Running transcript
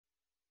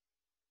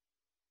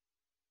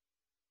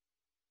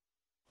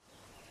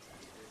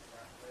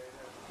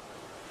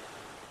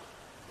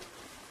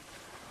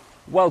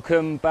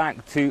Welcome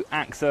back to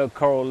AXA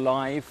Coral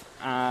Live,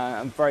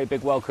 and very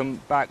big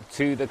welcome back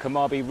to the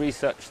Kamabi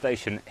Research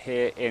Station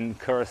here in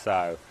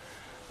Curacao.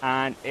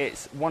 And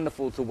it's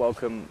wonderful to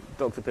welcome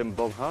Dr Pim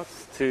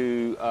Bongaerts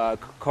to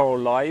Coral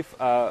Live.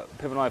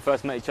 Pim and I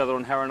first met each other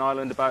on Heron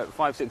Island about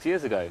 5-6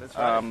 years ago. That's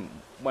right.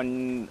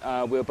 When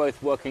we were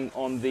both working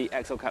on the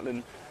XL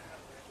Catlin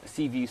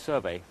Sea View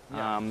survey.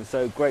 Yeah.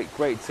 So great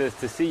to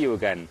see you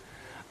again.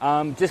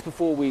 Just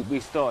before we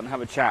start and have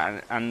a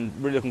chat, and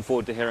really looking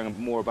forward to hearing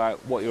more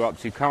about what you're up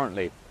to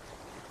currently,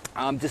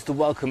 just to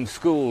welcome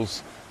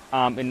schools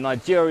in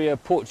Nigeria,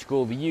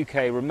 Portugal, the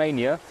UK,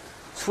 Romania,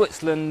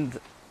 Switzerland,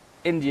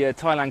 India,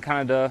 Thailand,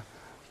 Canada,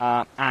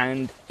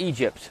 and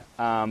Egypt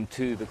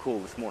to the call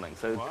this morning.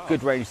 So wow.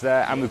 Good range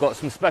there, and we've got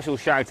some special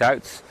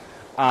shout-outs.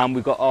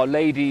 We've got Our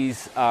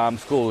Ladies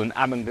School in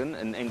Abingdon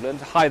in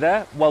England. Hi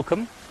there,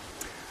 welcome.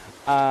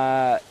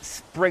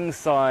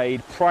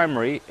 Springside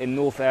Primary in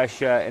North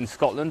Ayrshire in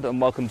Scotland, and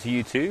welcome to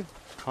you too.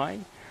 Hi.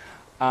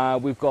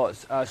 We've got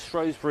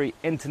Shrewsbury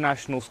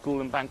International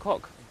School in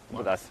Bangkok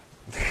with us.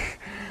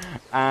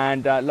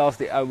 And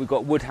lastly, we've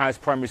got Woodhouse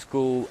Primary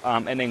School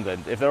in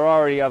England. If there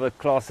are any other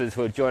classes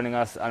who are joining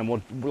us and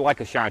would like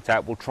a shout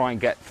out, we'll try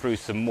and get through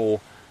some more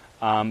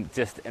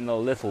just in a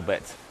little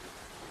bit.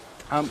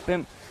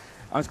 Pim,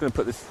 I'm just going to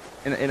put this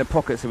in a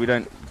pocket so we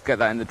don't get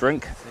that in the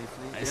drink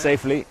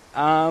safely.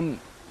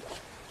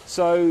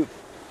 So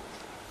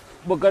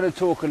we're going to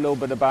talk a little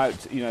bit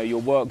about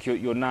your work.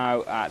 You're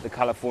now at the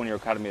California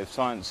Academy of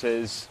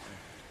Sciences.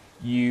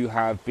 You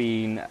have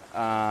been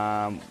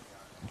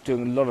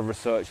doing a lot of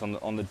research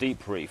on the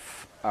deep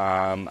reef,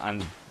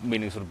 and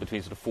meaning sort of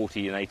between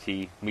 40 and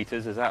 80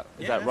 meters. Is that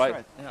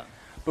right? Yeah.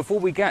 Before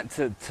we get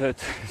to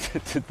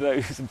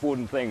those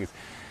important things,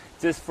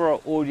 just for our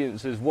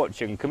audiences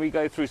watching, can we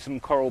go through some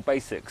coral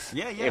basics?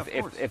 Yeah,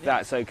 if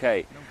that's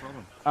okay. No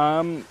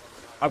problem.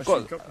 I've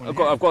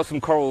got some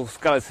coral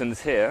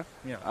skeletons here.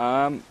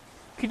 Yeah.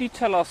 Could you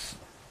tell us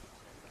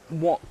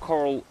what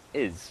coral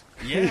is?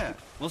 Yeah.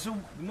 Well, so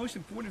the most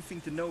important thing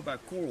to know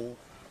about coral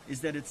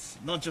is that it's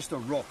not just a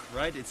rock,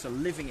 right? It's a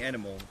living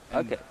animal.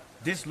 And Okay.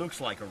 This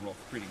looks like a rock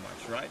pretty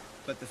much, right?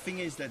 But the thing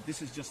is that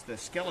this is just the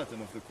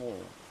skeleton of the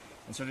coral.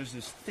 And so there's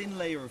this thin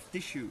layer of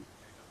tissue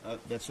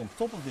that's on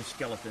top of this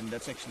skeleton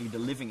that's actually the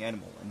living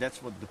animal. And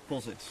that's what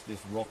deposits this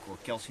rock or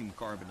calcium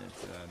carbonate.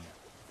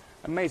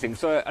 Amazing.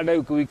 So I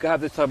know we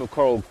have this type of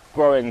coral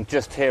growing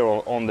just here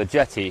on the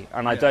jetty,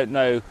 and I don't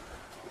know,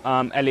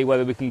 Ellie,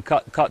 whether we can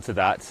cut to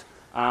that.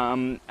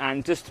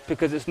 And just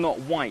because it's not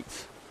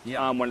white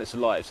when it's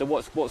alive. So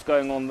what's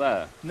going on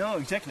there? No,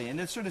 exactly.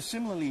 And it's sort of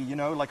similarly,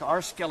 like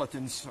our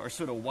skeletons are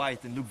sort of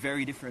white and look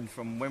very different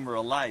from when we're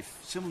alive.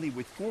 Similarly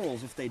with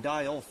corals, if they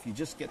die off, you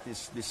just get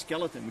this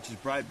skeleton, which is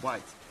bright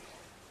white.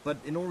 But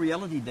in all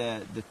reality,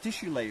 the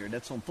tissue layer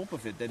that's on top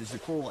of it, that is the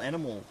coral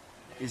animal,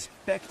 is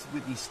packed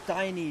with these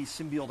tiny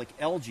symbiotic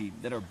algae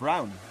that are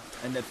brown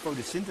and that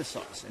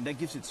photosynthesize, and that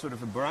gives it sort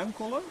of a brown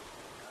color.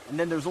 And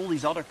then there's all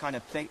these other kind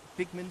of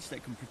pigments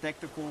that can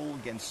protect the coral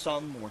against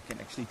sun, or can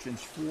actually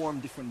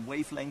transform different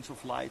wavelengths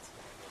of light,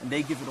 and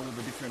they give it all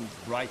the different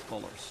bright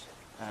colors.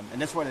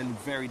 And that's why they look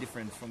very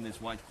different from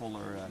this white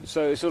color.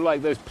 So it's sort of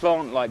like those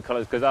plant-like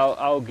colors, because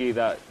algae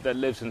that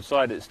lives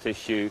inside its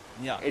tissue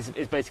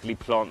is basically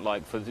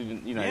plant-like for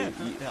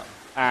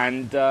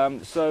And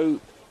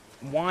so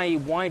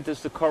why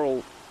does the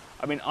coral?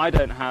 I mean, I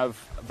don't have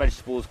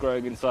vegetables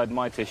growing inside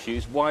my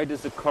tissues. Why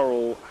does the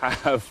coral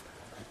have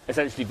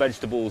essentially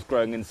vegetables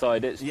growing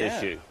inside its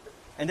tissue?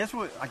 And that's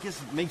what I guess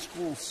makes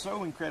coral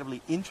so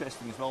incredibly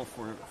interesting as well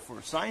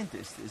for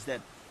scientists, is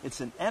that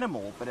it's an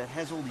animal, but it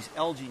has all these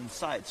algae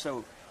inside.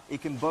 So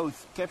it can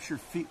both capture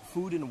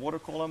food in the water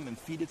column and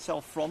feed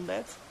itself from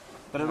that,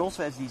 but it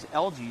also has these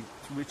algae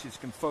through which it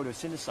can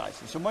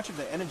photosynthesize. And so much of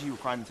the energy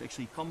requirements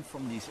actually come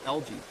from these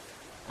algae.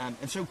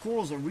 And so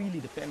corals are really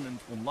dependent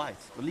on light,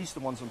 at least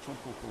the ones on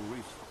tropical coral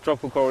reefs.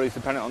 Tropical coral reefs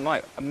dependent on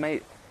light.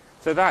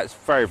 So that's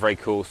very, very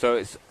cool. So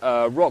it's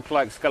a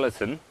rock-like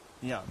skeleton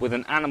with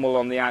an animal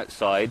on the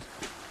outside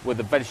with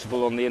a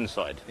vegetable on the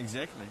inside.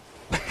 Exactly.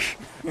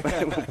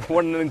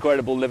 What an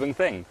incredible living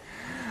thing.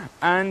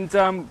 And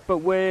but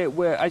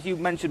we're as you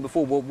mentioned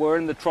before, we're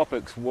in the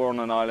tropics. We're on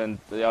an island,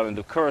 the island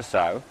of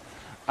Curacao.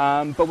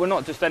 But we're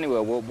not just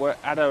anywhere. We're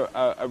at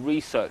a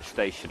research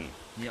station.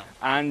 Yeah.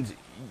 And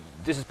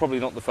this is probably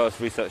not the first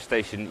research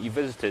station you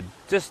visited.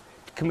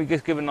 Can we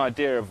just give an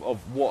idea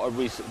of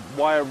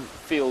why are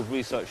field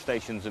research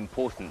stations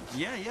important?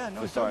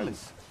 No, for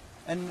science?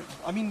 And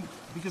I mean,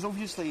 because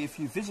obviously if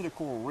you visit a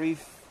coral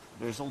reef,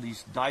 there's all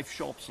these dive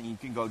shops and you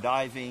can go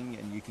diving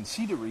and you can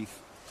see the reef.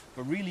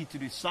 But really to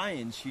do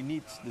science, you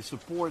need the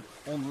support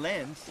on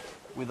land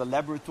with a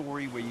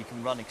laboratory where you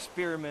can run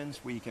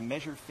experiments, where you can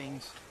measure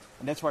things.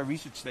 And that's why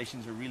research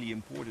stations are really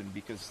important,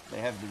 because they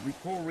have the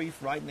coral reef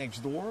right next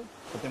door.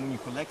 But then when you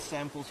collect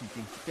samples, you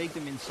can take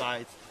them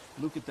inside,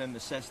 look at them,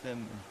 assess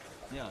them.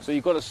 So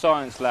you've got a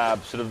science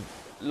lab, sort of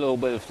a little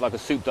bit of like a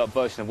souped up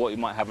version of what you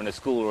might have in a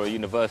school or a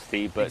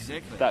university, but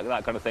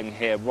that kind of thing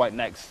here right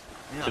next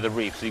to the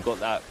reef. So you've got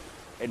that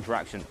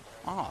interaction.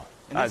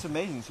 And that's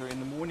amazing. So in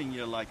the morning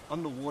you're like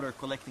underwater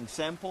collecting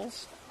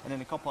samples, and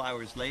then a couple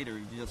hours later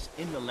you're just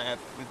in the lab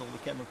with all the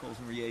chemicals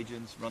and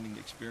reagents running the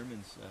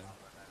experiments.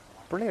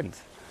 Brilliant.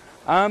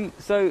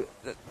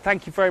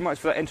 Thank you very much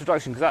for that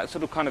introduction, because that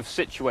sort of kind of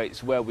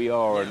situates where we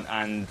are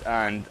and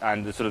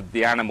the sort of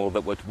the animal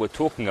that we're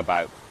talking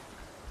about.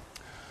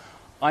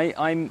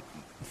 I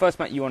first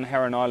met you on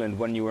Heron Island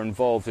when you were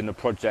involved in a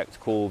project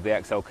called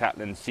the XL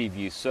Catlin Sea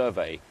View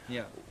Survey.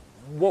 Yeah.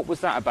 What was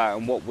that about,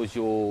 and what was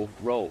your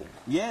role?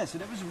 Yeah, so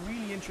that was a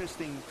really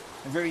interesting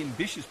and very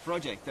ambitious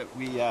project that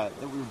we were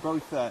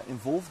both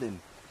involved in.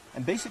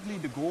 And basically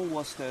the goal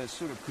was to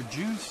sort of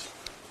produce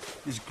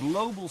this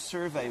global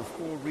survey of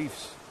coral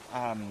reefs.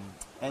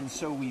 And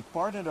so we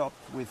partnered up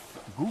with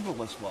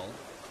Google as well,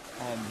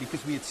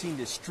 because we had seen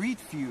this street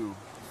view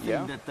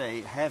thing that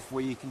they have,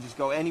 where you can just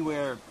go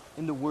anywhere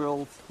in the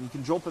world, you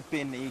can drop a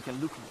pin and you can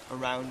look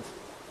around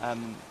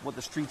what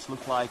the streets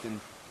look like.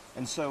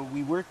 And so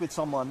we worked with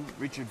someone,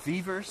 Richard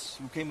Vevers,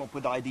 who came up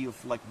with the idea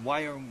of like,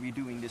 why are we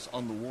doing this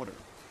underwater?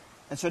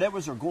 And so that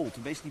was our goal, to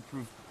basically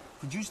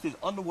produce this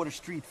underwater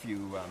street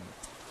view.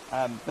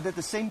 But at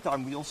the same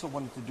time, we also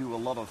wanted to do a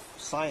lot of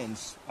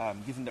science,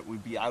 given that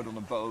we'd be out on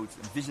a boat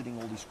and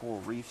visiting all these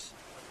coral reefs.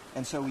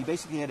 And so we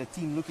basically had a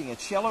team looking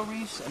at shallow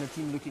reefs and a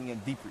team looking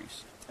at deep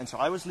reefs. And so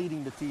I was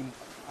leading the team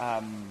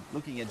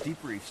looking at deep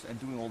reefs and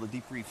doing all the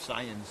deep reef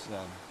science.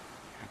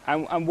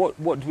 And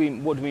what do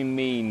we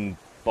mean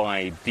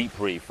by deep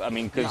reef? I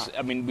mean, because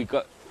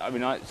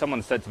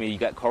someone said to me you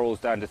get corals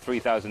down to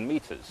 3,000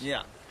 meters.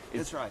 Yeah,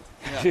 that's right.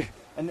 Yeah.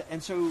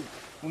 And so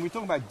when we're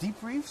talking about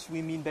deep reefs,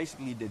 we mean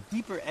basically the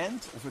deeper end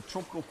of a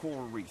tropical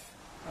coral reef.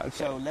 Okay.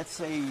 So let's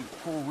say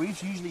coral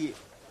reefs usually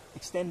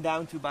extend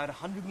down to about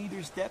 100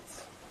 meters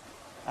depth.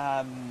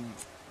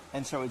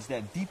 And so it's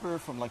that deeper,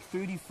 from like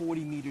 30,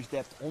 40 meters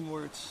depth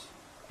onwards,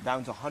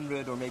 down to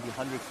 100 or maybe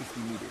 150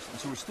 meters. And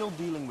so we're still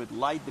dealing with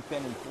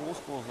light-dependent corals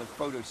that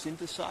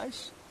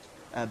photosynthesize,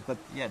 but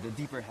yeah, the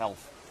deeper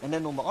health. And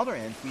then on the other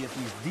end, we have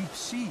these deep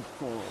sea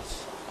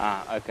corals.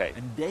 Okay.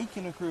 And they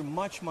can occur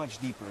much,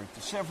 much deeper,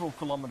 to several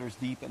kilometers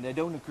deep, and they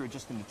don't occur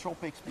just in the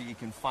tropics, but you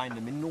can find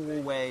them in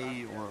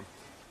Norway,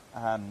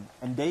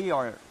 and they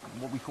are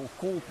what we call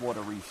cold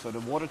water reefs. So the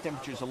water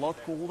temperature is a lot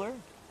colder,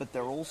 but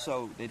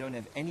they don't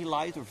have any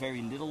light or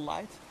very little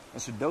light.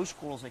 And so those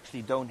corals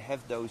actually don't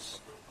have those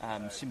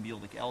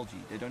symbiotic algae.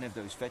 They don't have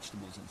those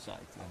vegetables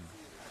inside.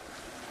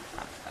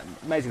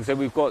 Amazing. So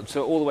we've got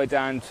all the way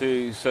down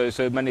to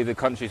so many of the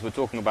countries we're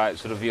talking about.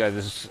 Sort of,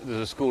 there's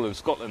a school in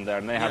Scotland there,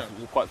 and they have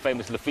quite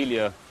famous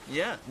Lophelia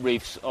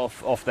reefs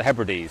off the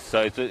Hebrides.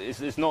 So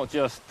it's not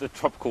just the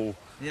tropical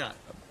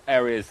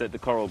areas that the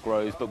coral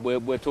grows, but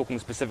we're talking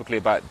specifically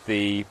about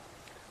the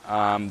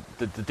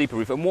deeper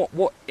reef. And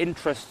what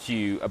interests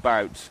you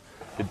about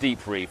the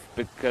deep reef?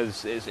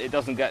 Because it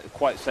doesn't get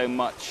quite so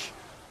much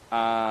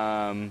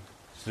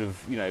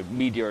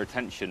media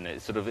attention.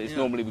 It's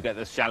normally we get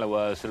the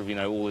shallower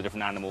all the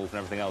different animals and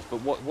everything else. But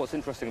what's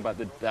interesting about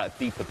that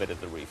deeper bit of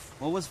the reef?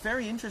 Well, what's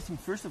very interesting,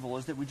 first of all,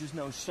 is that we just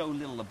know so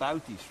little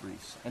about these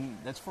reefs, and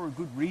that's for a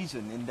good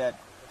reason, in that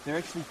they're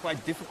actually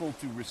quite difficult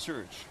to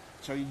research.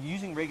 So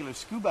using regular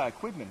scuba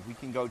equipment, we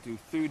can go to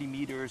 30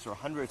 meters or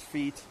 100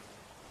 feet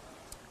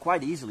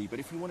quite easily. But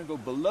if we want to go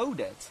below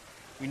that,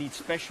 we need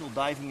special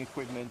diving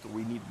equipment, or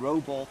we need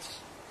robots.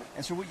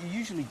 And so what you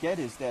usually get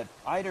is that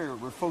either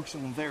we're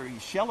focusing on very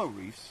shallow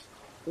reefs,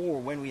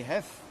 or when we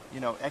have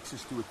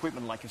access to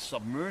equipment like a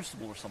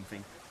submersible or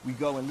something, we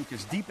go and look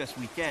as deep as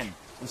we can.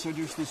 And so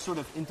there's this sort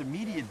of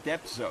intermediate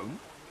depth zone,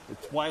 the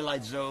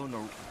twilight zone,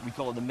 or we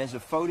call it the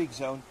mesophotic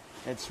zone,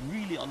 that's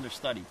really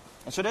understudied.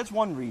 And so that's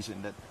one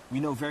reason that we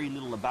know very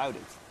little about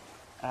it.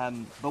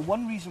 But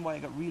one reason why I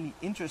got really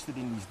interested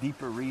in these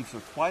deeper reefs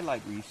or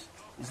twilight reefs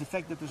is the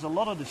fact that there's a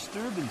lot of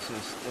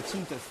disturbances that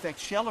seem to affect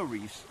shallow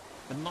reefs,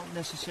 but not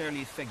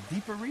necessarily affect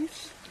deeper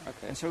reefs.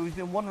 Okay. And so we've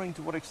been wondering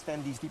to what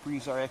extent these deeper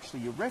reefs are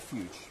actually a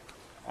refuge.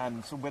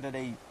 So whether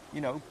they,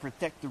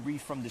 protect the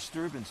reef from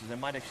disturbances, they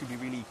might actually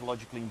be really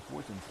ecologically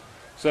important.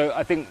 So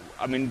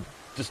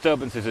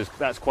disturbances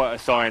that's quite a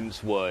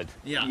science word.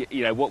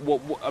 Yeah.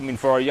 What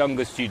for our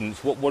younger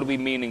students, what are we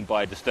meaning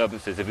by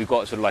disturbances? If we've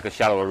got sort of like a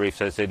shallower reef,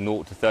 so say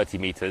 0 to 30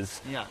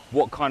 meters,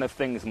 what kind of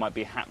things might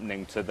be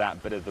happening to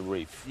that bit of the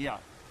reef?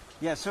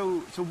 Yeah, so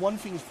one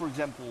thing is, for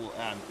example,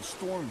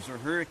 storms or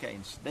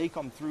hurricanes. They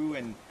come through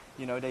and,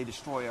 they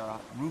destroy our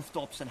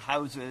rooftops and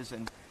houses,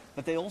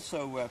 but they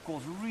also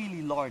cause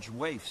really large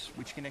waves,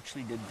 which can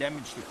actually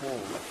damage the coral.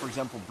 Like, for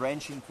example,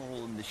 branching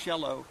coral in the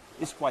shallow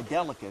is quite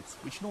delicate,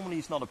 which normally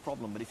is not a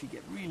problem, but if you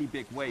get really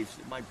big waves,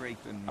 it might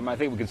break them. I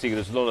think we can see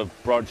there's a lot of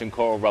branching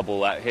coral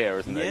rubble out here,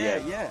 isn't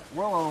there? Yeah.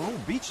 Well, our whole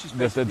beach is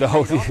the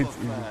whole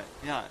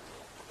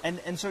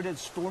And so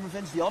that's storm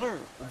events. The other,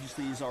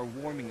 obviously, is our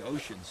warming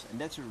oceans, and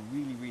that's a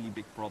really, really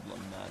big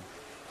problem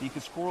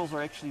because corals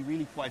are actually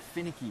really quite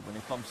finicky when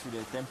it comes to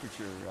their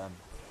temperature.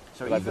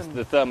 So like even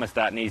the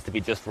thermostat needs to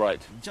be just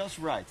right. just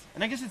right.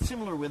 And I guess it's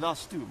similar with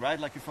us too, right?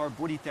 Like if our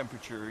body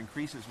temperature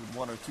increases with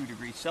 1 or 2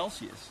 degrees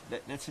Celsius,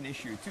 that's an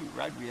issue too,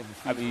 right? We have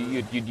a I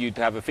fever. mean, you'd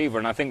have a fever,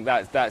 and I think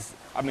that's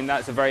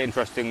a very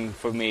interesting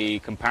for me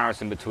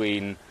comparison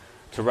between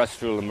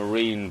terrestrial and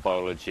marine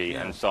biology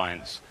Yeah. and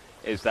science.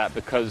 Is that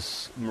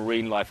because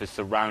marine life is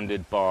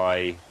surrounded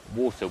by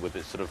water with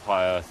its sort of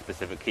higher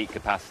specific heat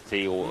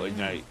capacity, or you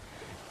know,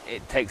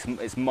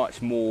 it's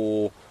much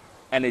more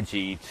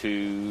energy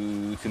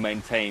to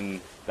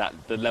maintain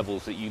the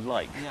levels that you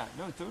like. Yeah,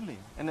 no, totally.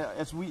 And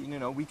as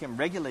we can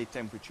regulate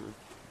temperature,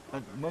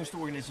 but most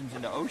organisms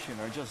in the ocean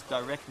are just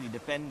directly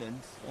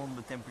dependent on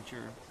the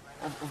temperature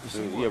of the So,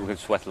 seawater. yeah, we can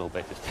sweat a little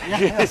bit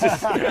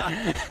just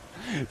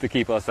to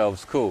keep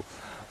ourselves cool.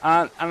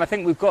 And I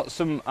think we've got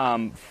some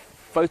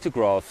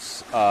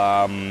photographs.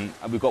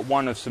 We've got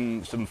one of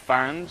some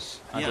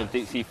fans, some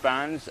deep sea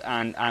fans,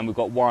 and we've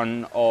got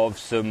one of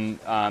some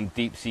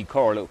deep sea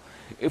coral.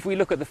 If we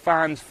look at the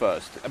fans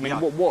first, I mean,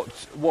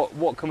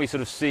 what can we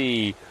sort of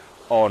see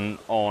on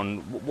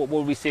what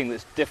are we seeing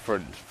that's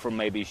different from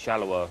maybe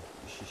shallow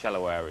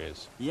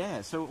areas?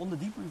 Yeah, so on the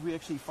deep reef we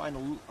actually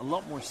find a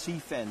lot more sea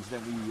fans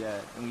than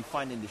we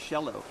find in the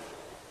shallow.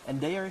 And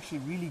they are actually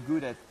really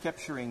good at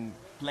capturing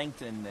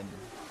plankton and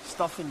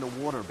stuff in the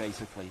water,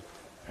 basically.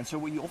 And so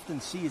what you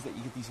often see is that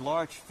you get these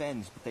large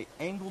fans, but they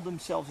angle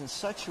themselves in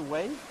such a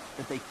way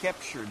that they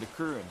capture the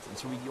current. And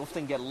so we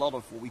often get a lot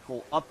of what we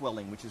call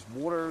upwelling, which is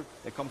water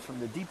that comes from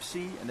the deep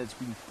sea and that's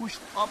being pushed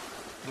up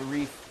the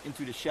reef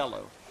into the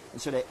shallow. And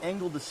so they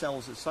angle the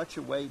cells in such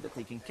a way that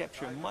they can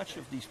capture much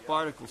of these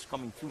particles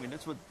coming through, and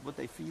that's what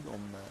they feed on.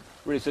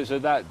 Really, so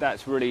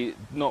that's really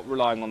not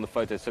relying on the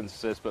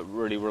photosynthesis, but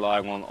really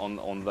relying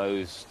on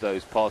those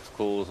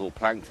particles or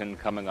plankton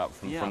coming up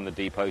from the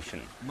deep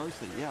ocean.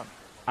 Mostly, yeah.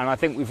 And I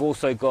think we've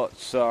also got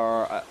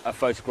a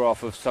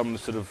photograph of some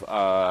sort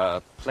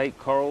of plate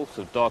coral,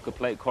 sort of darker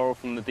plate coral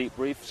from the deep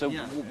reef. So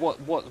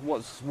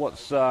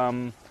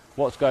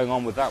what's going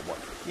on with that one?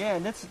 Yeah,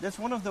 and that's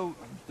one of the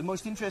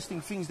most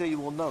interesting things that you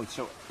will note.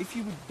 So if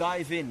you would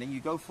dive in and you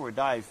go for a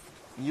dive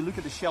and you look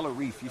at the shallow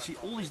reef, you see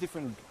all these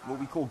different what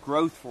we call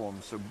growth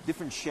forms, so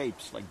different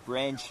shapes like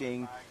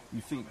branching,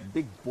 you think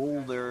big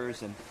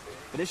boulders,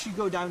 but as you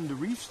go down the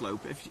reef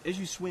slope, as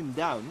you swim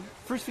down,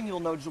 first thing you'll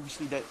notice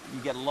obviously that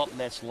you get a lot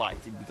less light.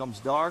 It becomes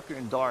darker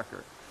and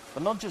darker.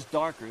 But not just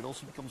darker, it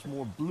also becomes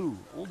more blue.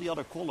 All the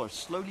other colors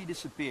slowly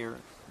disappear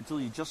until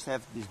you just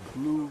have this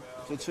blue,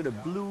 so it's sort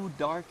of blue,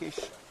 darkish.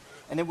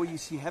 And then what you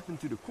see happen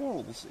to the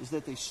corals is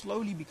that they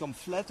slowly become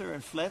flatter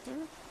and flatter.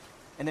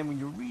 And then when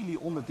you're really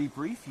on the deep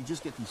reef, you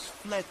just get these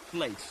flat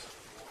plates.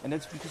 And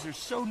that's because there's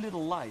so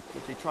little light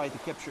that they try to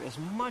capture as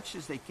much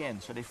as they can.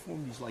 So they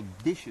form these like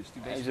dishes to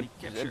basically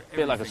capture a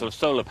bit like a sort of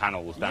solar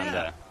panels down Yeah.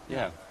 there.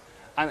 Yeah.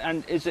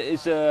 And is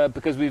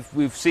because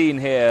we've seen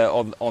here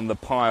on the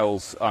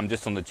piles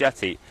just on the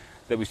jetty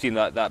that we've seen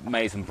that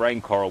maize and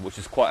brain coral, which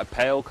is quite a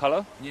pale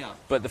colour. Yeah.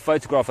 But the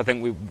photograph I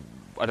think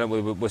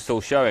we're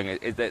still showing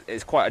is that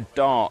it's quite a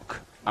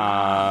dark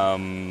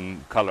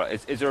colour.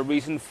 Is there a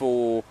reason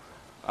for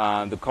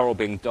the coral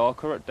being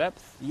darker at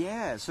depth?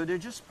 Yeah, so they're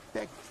just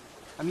packed.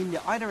 I mean, they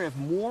either have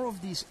more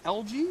of these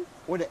algae,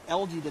 or the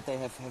algae that they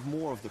have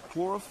more of the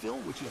chlorophyll,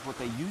 which is what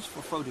they use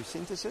for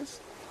photosynthesis.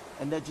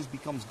 And that just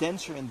becomes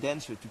denser and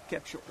denser to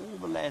capture all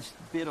the last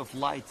bit of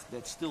light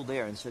that's still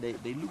there. And so they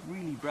look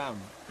really brown.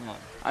 Yeah.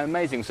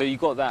 Amazing. So you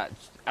got that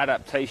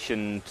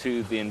adaptation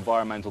to the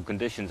environmental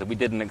conditions. And we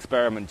did an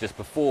experiment just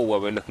before where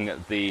we're looking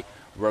at the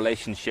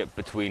relationship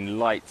between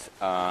light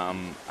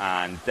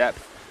and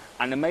depth.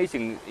 And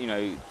amazing,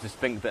 just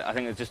think that I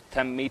think it's just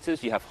 10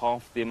 meters, you have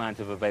half the amount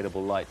of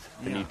available light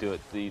than you do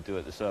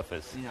at the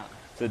surface. Yeah.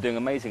 So they're doing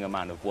an amazing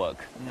amount of work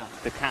Yeah.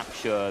 to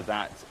capture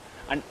that.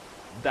 And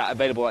that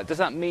available light, does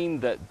that mean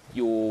that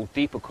your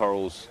deeper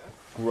corals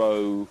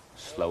grow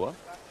slower?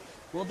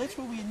 Well, that's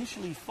what we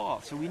initially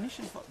thought. So we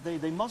initially thought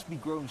they must be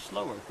growing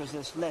slower because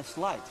there's less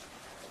light.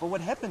 But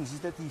what happens is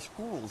that these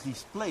corals,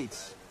 these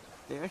plates,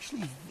 they're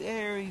actually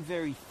very,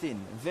 very thin,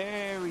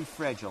 very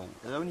fragile.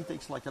 It only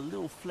takes like a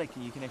little flick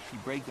and you can actually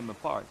break them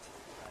apart.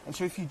 And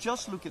so if you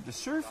just look at the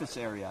surface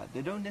area,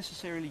 they don't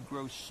necessarily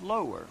grow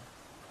slower.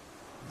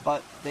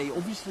 But they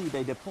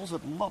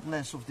deposit a lot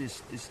less of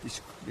this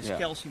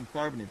calcium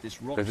carbonate,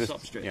 this rock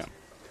substrate. Yeah.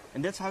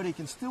 And that's how they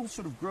can still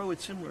sort of grow at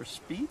similar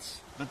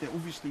speeds, but they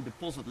obviously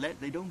deposit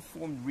lead. They don't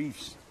form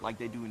reefs like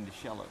they do in the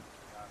shallow.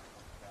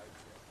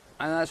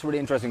 And that's really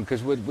interesting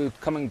because we're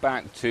coming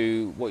back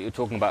to what you were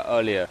talking about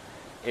earlier,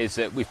 is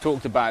that we've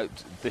talked about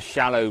the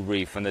shallow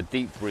reef and the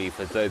deep reef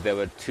as though there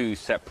were two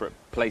separate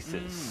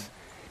places.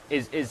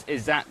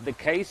 Is that the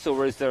case,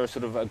 or is there a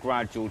sort of a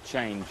gradual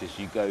change as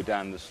you go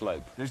down the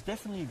slope? There's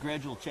definitely a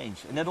gradual change,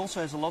 and that also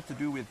has a lot to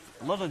do with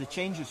a lot of the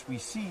changes we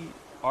see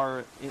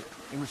are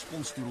in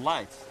response to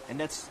light, and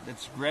that's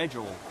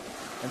gradual.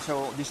 And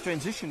so this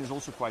transition is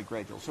also quite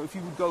gradual. So if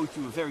you would go to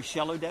a very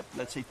shallow depth,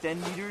 let's say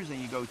 10 meters, and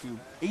you go to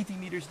 80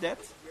 meters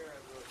depth,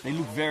 they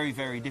look very,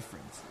 very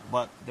different.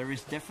 But there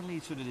is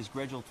definitely sort of this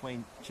gradual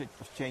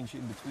change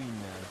in between.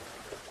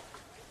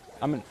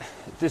 I mean,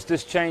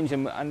 this change,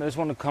 and I just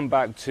want to come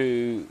back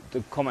to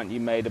the comment you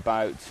made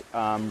about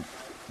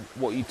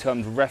what you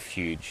termed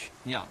refuge.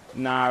 Yeah.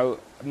 Now,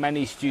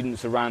 many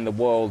students around the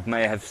world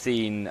may have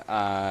seen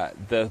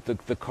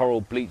the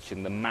coral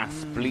bleaching, the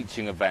mass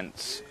bleaching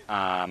events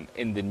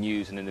in the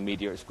news and in the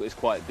media. It's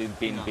quite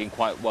been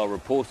quite well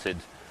reported.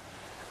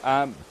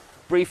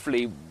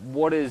 Briefly,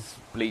 what is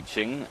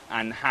bleaching,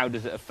 and how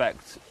does it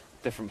affect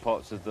different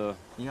parts of the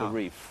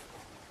reef?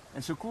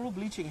 And so coral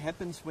bleaching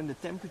happens when the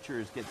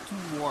temperatures get too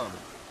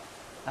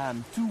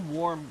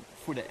warm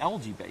for the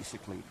algae,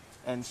 basically.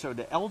 And so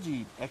the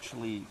algae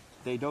actually,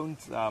 they don't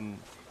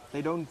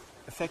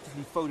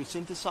effectively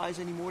photosynthesize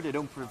anymore. They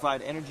don't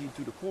provide energy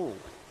to the coral.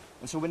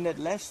 And so when that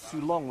lasts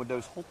too long, when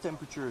those hot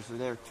temperatures are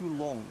there too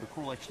long, the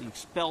coral actually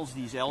expels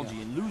these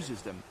algae and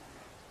loses them.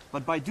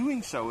 But by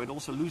doing so, it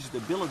also loses the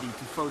ability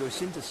to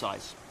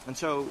photosynthesize. And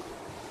so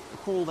the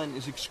coral then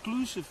is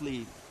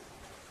exclusively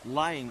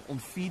lying on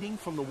feeding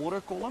from the water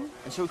column,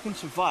 and so it can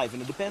survive.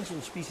 And it depends on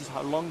the species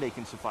how long they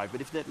can survive.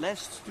 But if that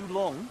lasts too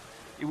long,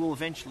 it will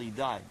eventually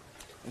die.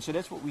 And so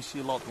that's what we see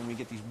a lot when we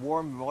get these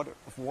warm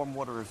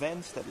water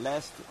events that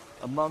last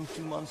a month,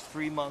 2 months,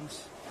 3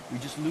 months. We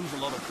just lose a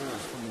lot of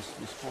corals from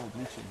this coral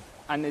bleaching.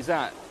 And is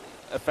that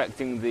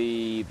affecting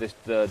the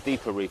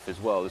deeper reef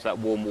as well? Is that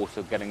warm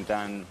water getting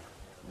down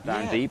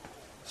deep?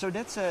 So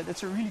that's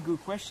a really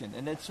good question,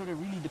 and that sort of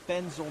really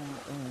depends on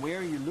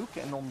where you look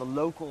and on the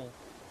local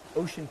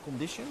ocean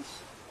conditions.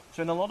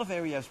 So in a lot of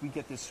areas we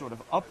get this sort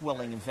of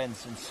upwelling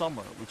events in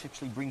summer, which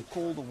actually bring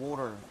colder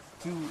water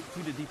to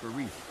the deeper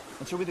reef.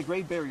 And so with the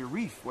Great Barrier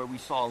Reef, where we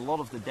saw a lot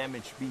of the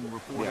damage being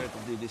reported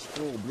of this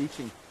coral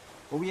bleaching,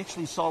 what we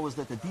actually saw was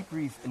that the deep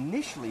reef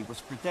initially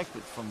was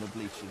protected from the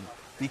bleaching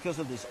because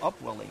of this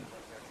upwelling.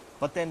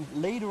 But then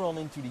later on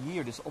into the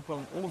year, this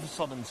upwelling all of a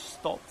sudden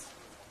stopped,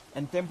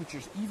 and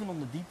temperatures even on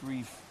the deep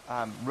reef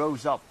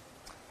rose up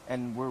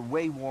and were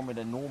way warmer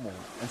than normal.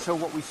 And so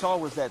what we saw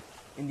was that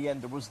in the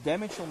end there was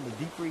damage on the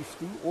deep reef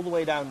too, all the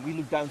way down. We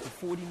looked down to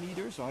 40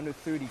 meters,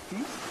 130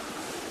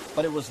 feet,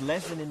 but it was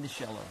less than in the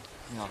shallow.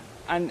 Yeah.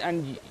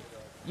 And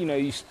you know,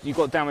 you've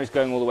got damage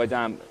going all the way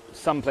down.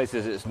 Some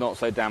places it's not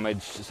so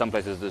damaged, some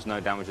places there's no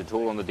damage at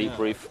all on the deep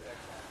reef.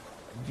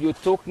 You're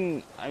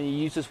talking, and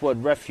you use this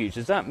word refuge.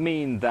 Does that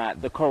mean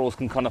that the corals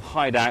can kind of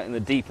hide out in the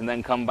deep and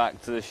then come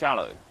back to the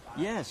shallow?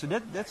 Yeah, so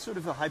that's sort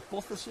of a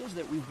hypothesis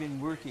that we've been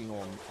working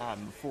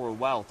on for a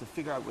while to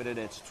figure out whether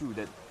that's true,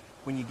 that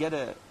when you get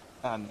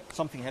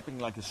something happening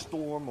like a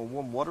storm or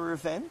warm water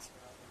event,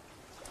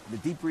 the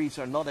deep reefs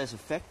are not as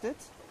affected.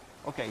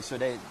 Okay, so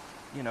they've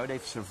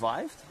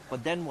survived,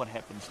 but then what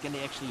happens? Can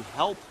they actually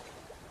help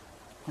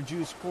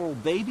produce coral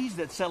babies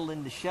that settle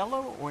in the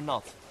shallow or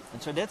not?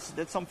 And so that's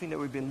something that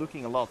we've been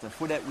looking a lot, and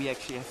for that we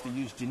actually have to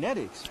use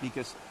genetics,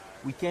 because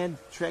we can't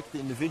track the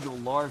individual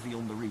larvae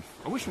on the reef.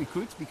 I wish we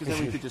could, because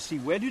then we could just see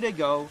where do they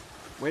go,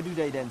 where do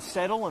they then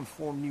settle and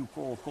form new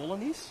coral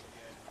colonies.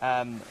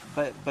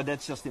 But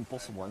that's just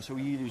impossible. And so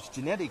we use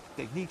genetic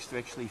techniques to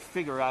actually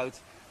figure out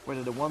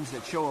whether the ones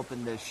that show up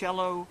in the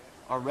shallow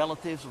are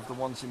relatives of the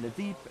ones in the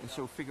deep, and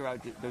so figure out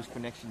those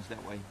connections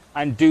that way.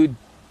 And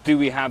do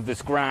we have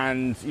this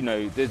grand,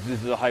 this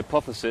is a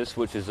hypothesis,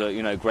 which is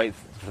a, great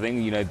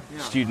thing,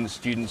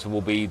 students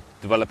will be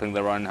developing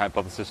their own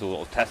hypothesis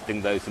or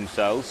testing those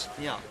themselves.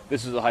 Yeah.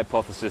 This is a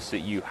hypothesis that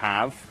you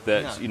have,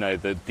 that,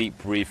 the deep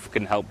reef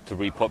can help to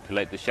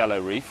repopulate the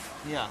shallow reef.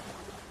 Yeah.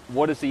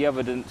 What is the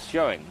evidence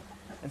showing?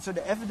 And so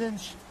the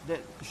evidence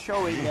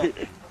showing that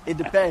it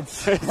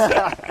depends,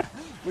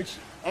 which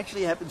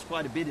actually happens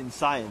quite a bit in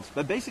science.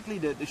 But basically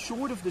the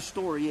short of the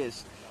story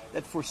is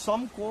that for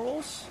some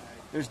corals,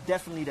 there's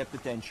definitely that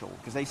potential,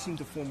 because they seem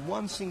to form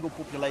one single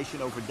population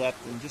over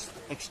depth and just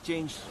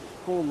exchange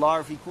coral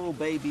larvae, coral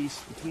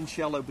babies between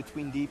shallow,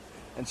 between deep.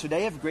 And so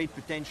they have great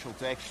potential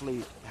to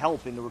actually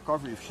help in the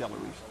recovery of shallow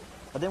reefs.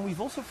 But then we've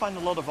also found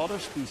a lot of other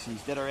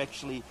species that are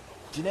actually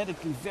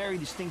genetically very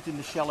distinct in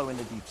the shallow and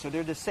the deep. So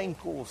they're the same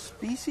coral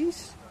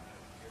species,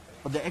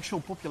 but the actual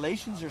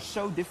populations are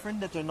so different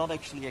that they're not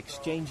actually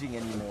exchanging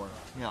anymore.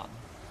 Yeah.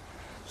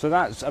 So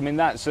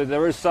so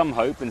there is some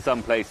hope in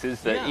some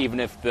places that even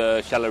if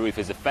the shallow reef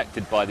is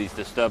affected by these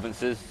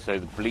disturbances, so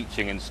the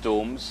bleaching and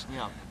storms,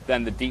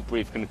 then the deep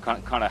reef can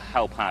kind of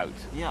help out.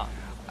 Yeah.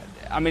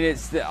 I mean,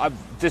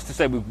 just to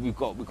say we've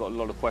got a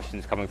lot of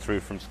questions coming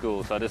through from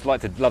schools, so I'd just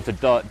love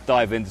to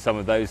dive into some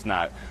of those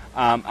now.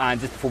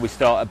 And just before we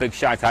start, a big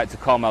shout out to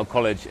Carmel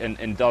College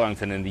in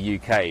Darlington in the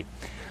UK.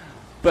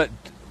 But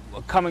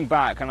coming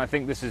back, and I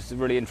think this is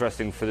really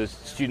interesting for the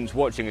students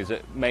watching, is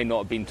that may not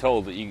have been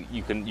told that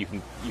you can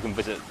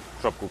visit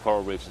tropical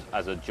coral reefs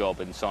as a job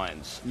in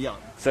science. Yeah.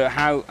 So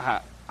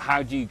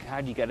how do you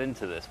get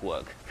into this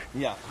work?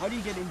 Yeah, how do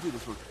you get into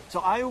this work? So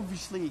I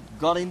obviously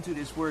got into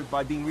this work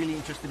by being really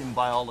interested in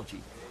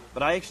biology,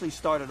 but I actually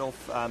started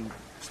off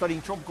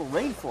studying tropical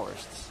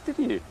rainforests. Did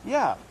you?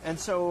 Yeah, and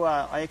so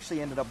I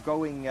actually ended up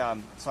going,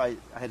 so I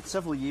had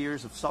several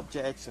years of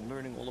subjects and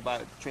learning all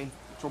about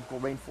tropical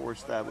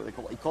rainforest, what they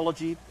call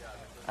ecology.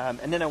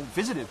 And then I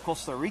visited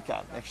Costa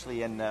Rica,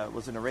 actually, and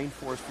was in a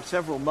rainforest for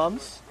several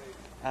months.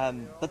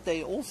 But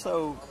they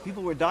also,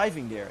 people were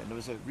diving there, and there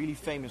was a really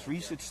famous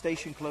research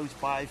station close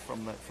by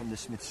from the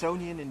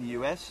Smithsonian in the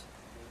US.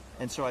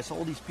 And so I saw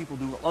all these people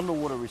doing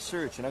underwater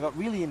research, and I got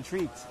really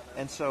intrigued.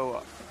 And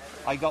so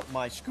I got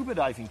my scuba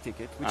diving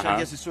ticket, which I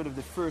guess is sort of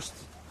the first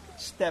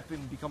step in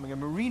becoming a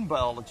marine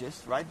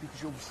biologist, right?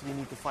 Because you obviously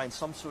need to find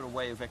some sort of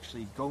way of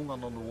actually going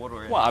on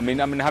underwater. Well, I mean,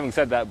 having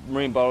said that,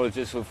 marine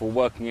biologists for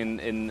working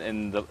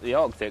in the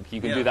Arctic,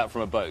 you can do that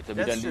from a boat. I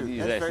mean, that's true.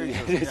 That's very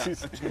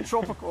true. Yeah.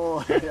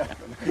 Tropical.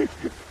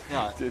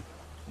 Yeah.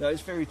 No,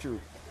 it's very true.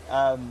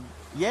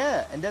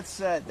 Yeah, and that's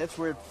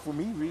where it, for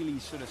me, really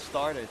sort of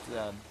started.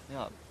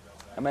 Yeah.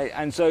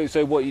 And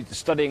so what you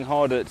studying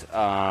hard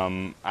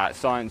at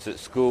science at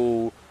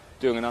school,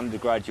 doing an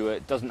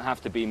undergraduate, doesn't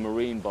have to be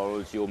marine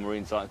biology or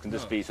marine science, it can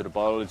just be sort of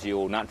biology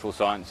or natural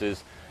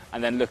sciences,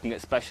 and then looking at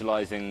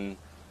specialising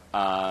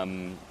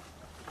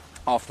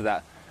after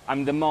that. I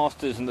mean, the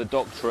masters and the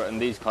doctorate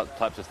and these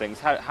types of things,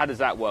 how does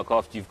that work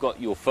after you've got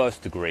your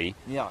first degree?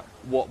 Yeah.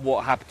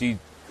 What happened to you?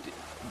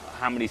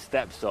 How many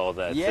steps are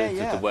there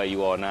to where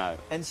you are now?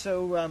 And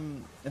so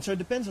it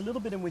depends a little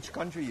bit in which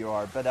country you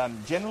are, but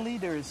generally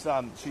there's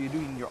so you're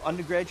doing your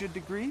undergraduate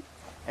degree,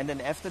 and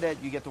then after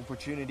that you get the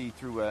opportunity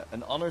through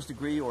an honors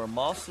degree or a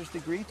master's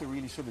degree to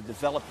really sort of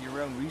develop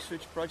your own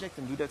research project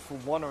and do that for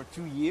 1 or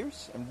 2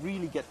 years and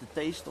really get the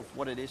taste of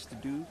what it is to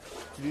do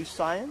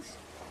science.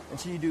 And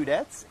so you do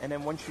that, and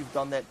then once you've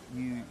done that,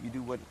 you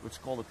do what's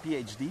called a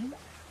PhD,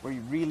 where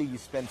you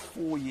spend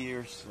 4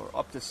 years or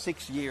up to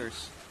 6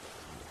 years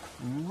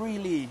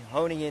really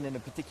honing in a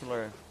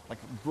particular, like,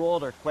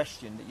 broader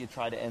question that you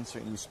try to answer,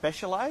 and you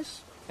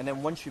specialize. And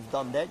then once you've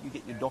done that, you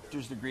get your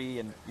doctor's degree,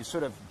 and you're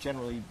sort of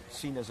generally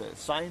seen as a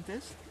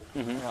scientist.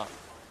 Yeah.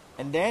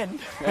 And then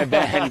and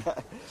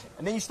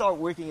then you start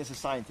working as a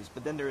scientist.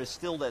 But then there is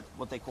still that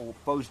what they call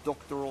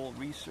postdoctoral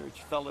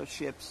research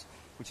fellowships,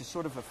 which is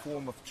sort of a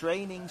form of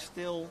training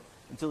still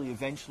until you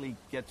eventually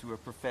get to a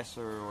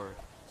professor or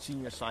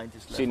senior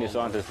scientist level. Senior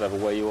scientist level,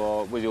 where you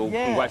are with your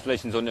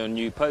congratulations on your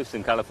new post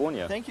in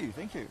California. Thank you.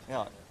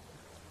 Yeah.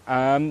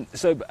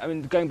 So, I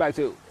mean, going back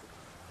to,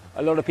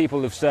 a lot of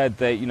people have said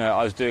that, you know,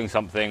 I was doing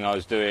something, I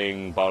was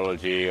doing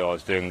biology, or I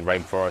was doing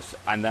rainforest,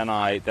 and then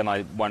I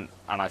went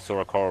and I saw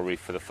a coral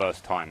reef for the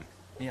first time.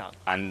 Yeah.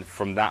 And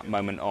from that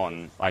moment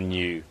on, I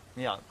knew.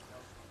 Yeah.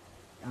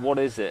 What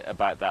is it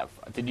about that?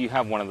 Did you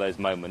have one of those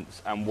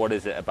moments? And what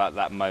is it about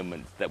that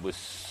moment that was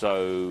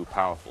so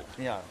powerful?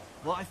 Yeah.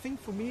 Well, I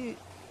think for me,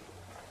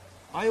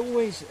 I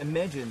always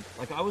imagined,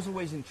 like, I was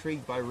always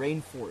intrigued by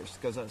rainforest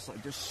because I was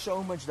like, there's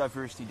so much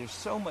diversity, there's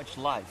so much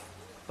life.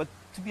 But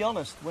to be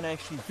honest, when I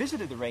actually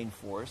visited the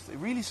rainforest, it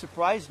really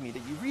surprised me that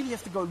you really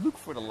have to go look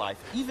for the life,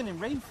 even in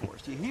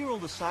rainforest. You hear all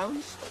the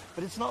sounds,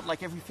 but it's not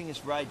like everything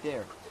is right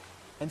there.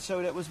 And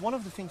so that was one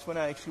of the things when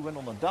I actually went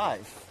on a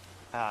dive.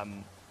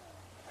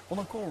 On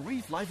a coral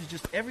reef, life is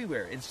just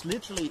everywhere. It's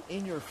literally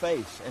in your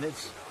face, and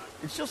it's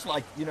just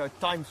like, you know,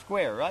 Times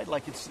Square, right?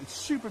 Like, it's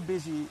super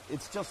busy.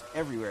 It's just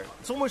everywhere.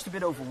 It's almost a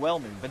bit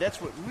overwhelming, but that's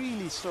what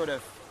really sort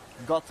of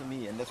got to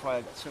me, and that's why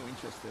I got so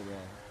interested.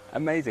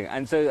 Amazing.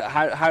 And so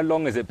how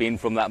long has it been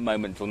from that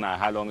moment till now?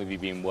 How long have you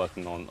been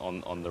working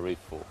on the reef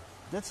for?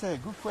 That's a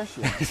good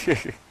question.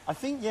 I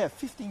think,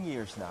 15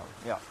 years now.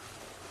 Yeah.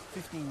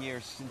 15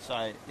 years since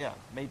I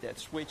made that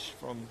switch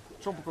from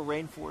tropical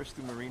rainforest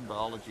to marine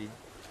biology.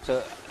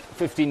 So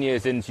 15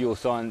 years into your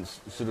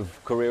science sort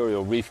of career, or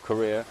your reef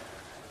career,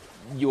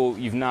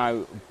 you've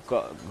now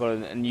got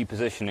a new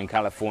position in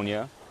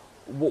California.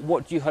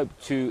 What do you hope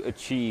to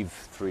achieve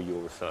through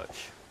your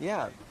research?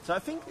 Yeah, so I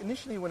think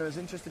initially when I was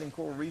interested in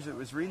coral reefs, it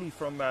was really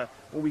from what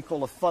we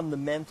call a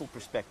fundamental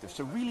perspective.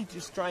 So really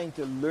just trying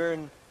to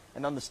learn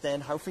and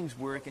understand how things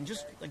work, and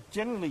just like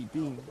generally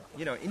being,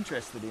 you know,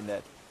 interested in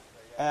that.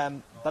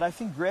 But I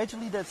think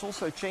gradually that's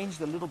also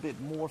changed a little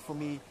bit more for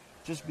me,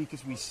 just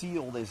because we see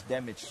all this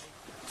damage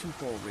to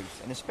coral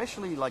reefs, and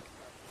especially like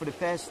for the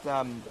past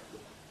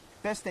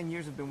 10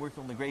 years I've been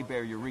working on the Great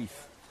Barrier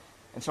Reef.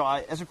 And so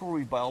as a coral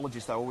reef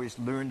biologist, I always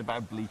learned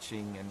about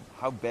bleaching and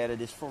how bad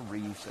it is for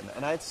reefs,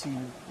 and I had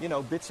seen, you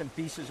know, bits and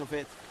pieces of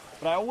it,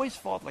 but I always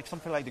thought like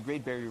something like the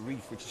Great Barrier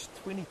Reef, which is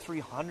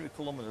 2,300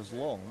 kilometers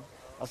long,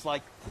 I was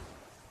like,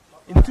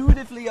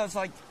 intuitively I was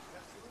like,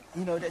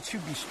 you know, that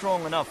should be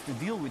strong enough to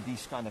deal with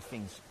these kind of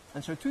things.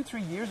 And so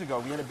 2-3 years ago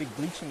we had a big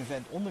bleaching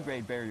event on the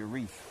Great Barrier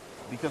Reef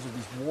because of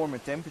these warmer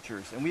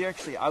temperatures, and we were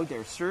actually out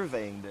there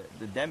surveying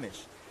the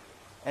damage.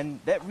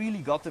 And that really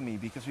got to me,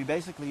 because we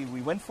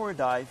went for a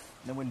dive,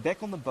 then went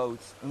back on the boat,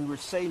 and we were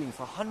sailing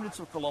for hundreds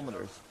of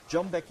kilometers,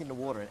 jumped back in the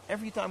water, and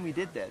every time we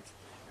did that,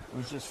 it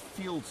was just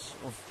fields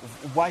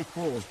of white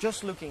corals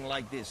just looking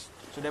like this,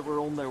 so that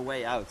we're on their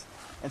way out.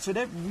 And so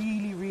that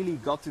really, really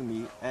got to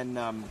me, and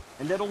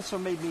that also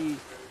made me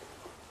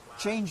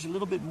change a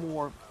little bit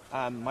more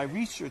my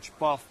research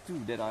path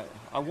too, that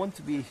I want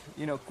to be,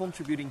 you know,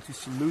 contributing to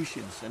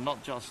solutions and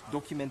not just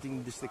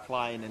documenting this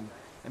decline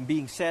and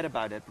being sad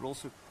about it, but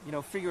also, you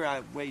know, figure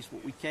out ways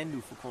what we can do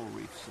for coral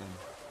reefs.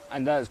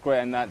 And that's great,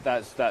 and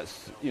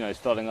that's you know,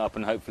 starting up,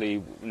 and hopefully,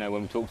 you know,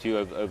 when we talk to you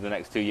over the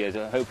next 2 years,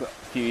 I hope a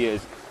few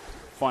years,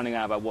 finding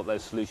out about what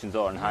those solutions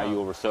are and how Yeah.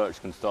 your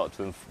research can start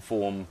to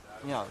inform.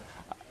 Yeah.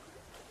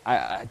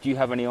 Do you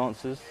have any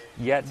answers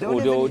yet, Don't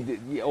have or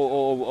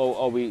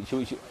should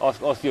we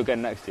ask you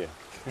again next year?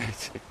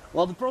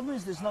 Well, the problem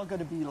is there's not going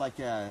to be like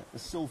a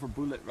silver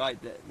bullet, right,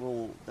 that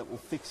will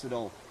fix it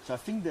all. So I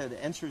think that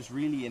the answer is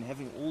really in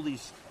having all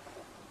these.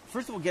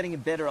 First of all, getting a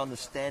better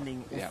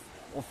understanding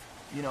of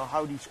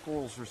how these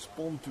corals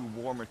respond to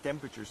warmer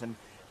temperatures, and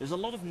there's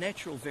a lot of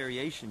natural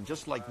variation.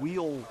 Just like we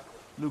all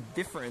look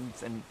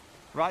different, and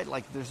right,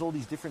 like there's all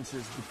these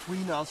differences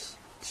between us.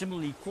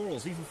 Similarly,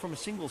 corals, even from a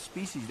single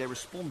species, they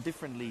respond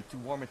differently to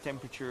warmer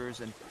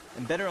temperatures, and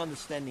better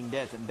understanding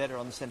that and better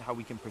understand how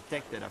we can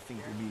protect that, I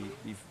think, will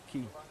be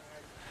key.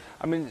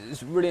 I mean,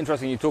 it's really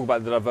interesting you talk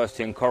about the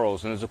diversity in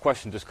corals, and there's a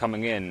question just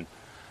coming in,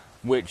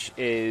 which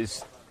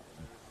is,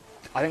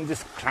 I think,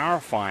 just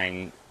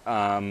clarifying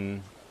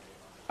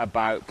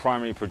about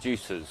primary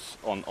producers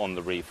on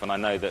the reef, and I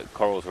know that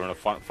corals are in a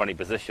funny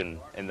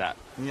position in that.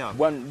 Yeah.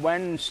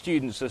 When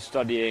students are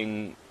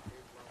studying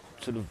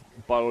sort of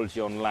biology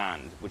on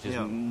land, which is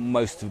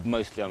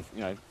mostly on,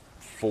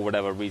 for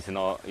whatever reason,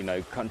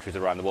 countries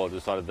around the world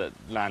decided that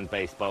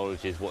land-based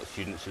biology is what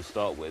students should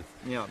start with.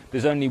 Yeah.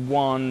 There's only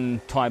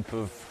one type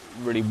of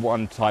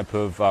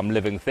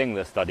living thing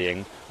they're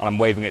studying, and I'm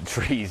waving at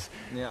trees.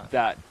 Yeah.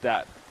 That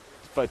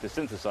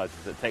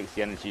photosynthesizes, that takes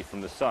the energy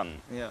from the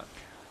sun. Yeah.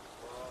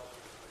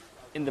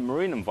 In the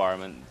marine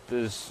environment,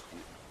 there's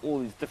all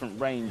these different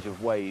range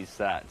of ways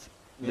that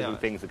living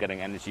things are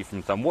getting energy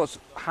from the sun.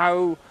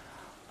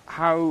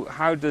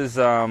 How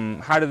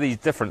do these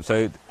different?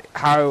 So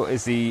how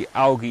is the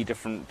algae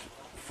different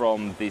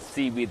from the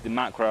seaweed, the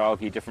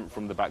macroalgae different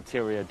from the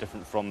bacteria,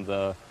 different from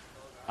the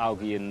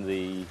algae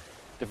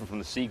different from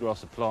the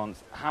seagrass of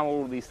plants? How are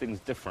all these things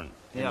different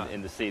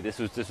in the sea? This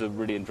was just a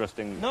really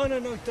interesting. No,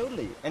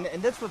 totally. And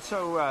that's what's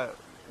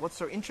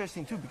so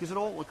interesting too, because it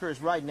all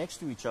occurs right next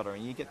to each other,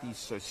 and you get these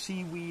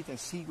seaweed and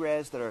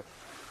seagrass that are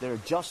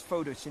just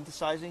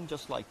photosynthesizing,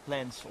 just like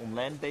plants on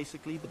land,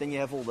 basically. But then you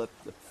have all the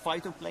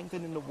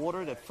phytoplankton in the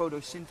water that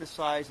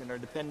photosynthesize and are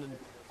dependent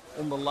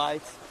on the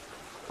light.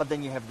 But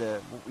then you have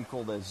what we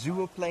call the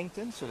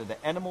zooplankton, so the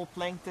animal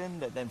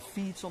plankton that then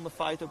feeds on the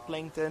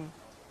phytoplankton.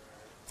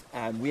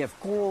 And we have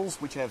corals,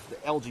 which have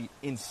the algae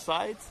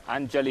inside.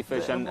 And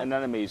jellyfish and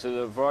anemones, so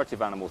there are a variety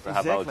of animals that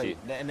have algae.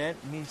 The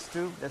anemones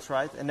too, that's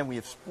right. And then we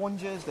have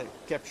sponges that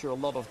capture a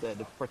lot of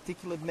the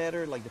particulate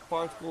matter, like the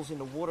particles in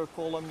the water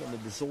column and the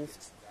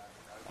dissolved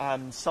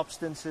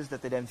substances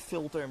that they then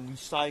filter and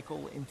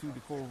recycle into the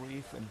coral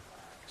reef. And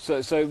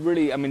so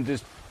really, I mean,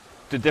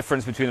 the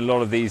difference between a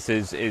lot of these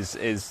is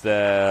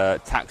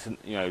the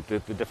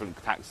the different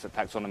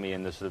taxonomy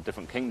and the sort of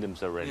different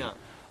kingdoms they're in. Yeah.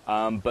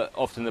 But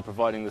often they're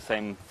providing the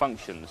same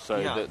function. So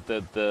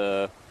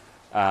the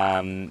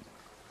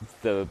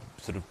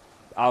sort of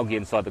algae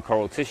inside the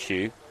coral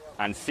tissue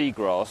and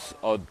seagrass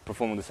are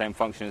performing the same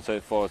function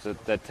insofar as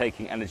they're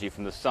taking energy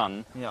from the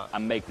sun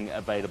and making it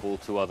available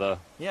to other.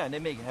 Yeah, and they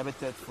make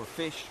habitat for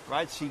fish,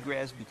 right?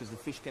 Seagrass, because the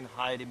fish can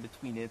hide in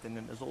between it, and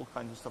then there's all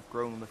kinds of stuff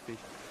growing on the fish.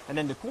 And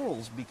then the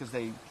corals, because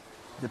they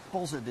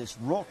deposit this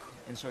rock,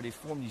 and so they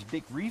form these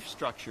big reef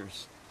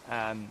structures.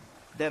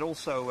 That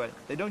also,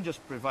 they don't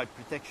just provide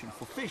protection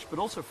for fish, but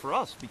also for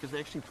us, because they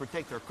actually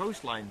protect our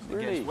coastlines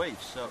against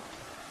waves. So,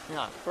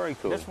 yeah, very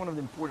cool. That's one of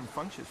the important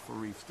functions for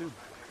reefs too.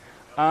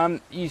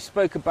 You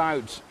spoke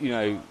about,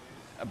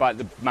 about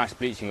the mass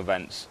bleaching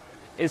events.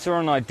 Is there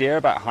an idea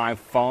about how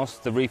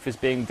fast the reef is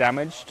being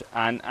damaged,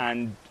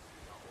 and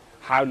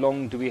how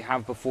long do we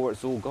have before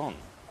it's all gone?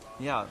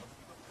 Yeah,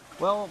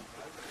 well,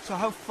 so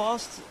how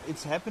fast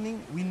it's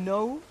happening? We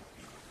know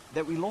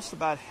that we lost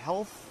about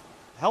half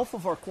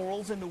of our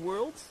corals in the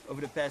world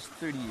over the past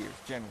 30 years,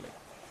 generally,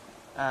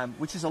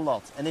 which is a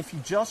lot. And if you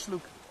just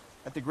look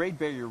at the Great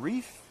Barrier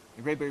Reef,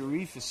 the Great Barrier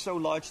Reef is so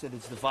large that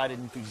it's divided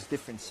into these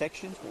different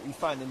sections. What we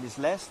found in this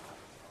last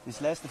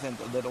event,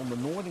 that on the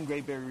northern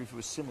Great Barrier Reef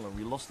was similar.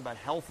 We lost about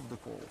half of the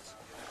corals.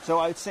 So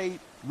I'd say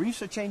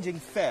reefs are changing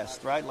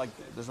fast, right? Like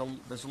there's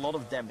a lot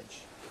of damage.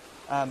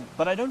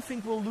 But I don't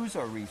think we'll lose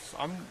our reefs.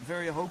 I'm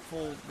very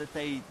hopeful that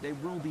they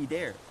will be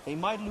there. They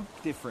might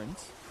look different,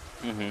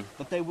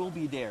 but they will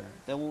be there.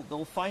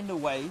 They'll find a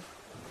way.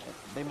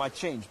 They might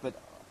change, but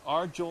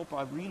our job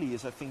really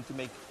is, I think, to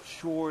make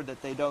sure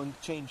that they don't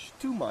change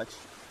too much,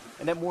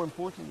 and then more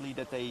importantly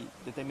that they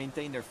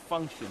maintain their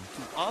function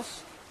to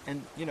us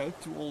and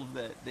to all of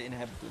the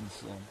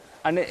inhabitants.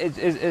 And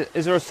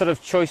is there a set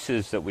of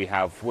choices that we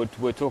have?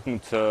 We're talking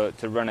to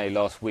René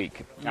last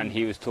week, and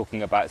he was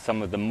talking about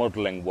some of the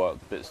modelling work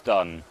that's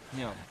done.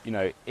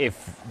 Yeah.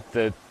 If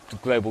the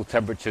global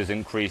temperatures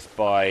increase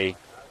by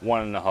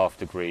 1.5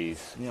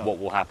 degrees, what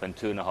will happen?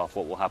 2.5,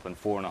 what will happen?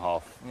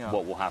 4.5,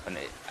 what will happen?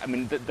 I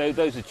mean,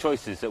 those are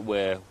choices that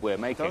we're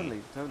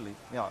making. Totally.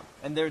 Yeah,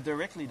 and they're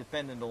directly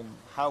dependent on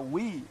how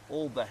we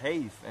all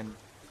behave, and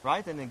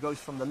right, and it goes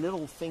from the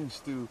little things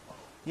to,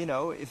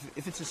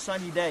 if it's a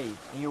sunny day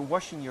and you're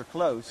washing your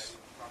clothes,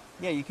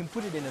 yeah, you can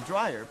put it in a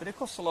dryer, but it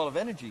costs a lot of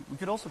energy. We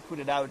could also put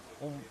it out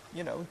on,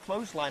 you know,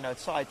 clothesline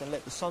outside and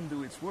let the sun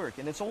do its work.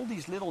 And it's all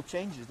these little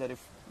changes that if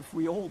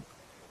we all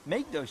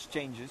make those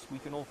changes, we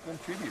can all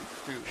contribute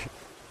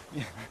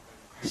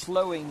to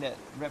slowing that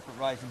rapid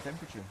rise in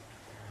temperature.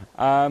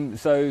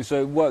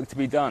 So work to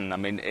be done. I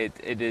mean,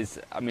 it is.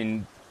 I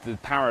mean, the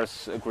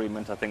Paris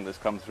Agreement, I think, that's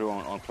come through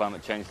on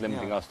climate change,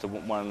 limiting us to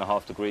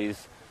 1.5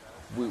 degrees.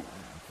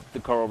 The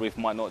coral reef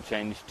might not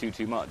change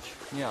too much.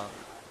 Yeah.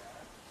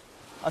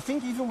 I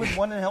think even with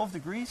 1.5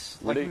 degrees,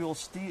 like Really? we will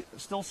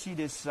still see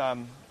this. I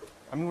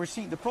mean, we're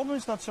seeing the problem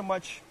is not so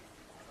much.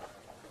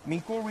 I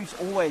mean, coral reefs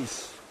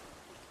always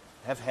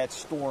have had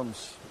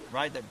storms,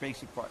 right? That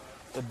basic part.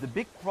 But the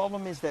big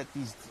problem is that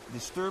these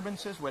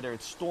disturbances, whether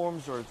it's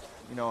storms or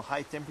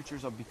high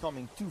temperatures, are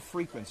becoming too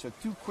frequent, so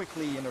too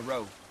quickly in a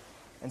row.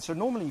 And so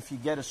normally, if you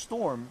get a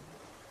storm,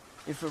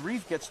 if a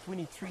reef gets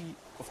 20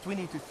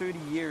 to 30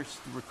 years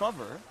to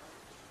recover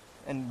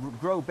and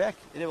grow back,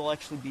 it will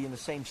actually be in the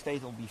same state.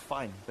 It'll be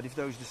fine. But if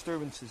those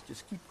disturbances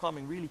just keep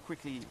coming really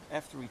quickly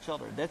after each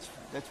other, that's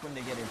when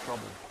they get in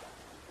trouble.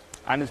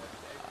 And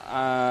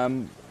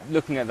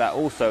looking at that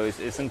also is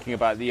thinking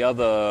about the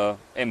other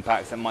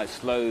impacts that might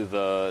slow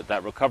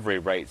that recovery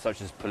rate, such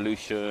as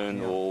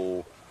pollution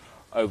or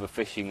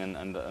overfishing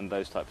and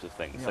those types of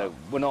things. So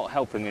we're not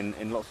helping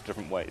in lots of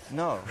different ways.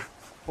 No.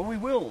 But we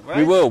will, right?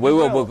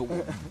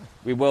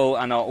 We will,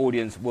 and our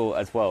audience will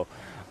as well.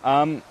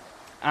 And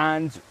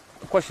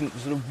a question,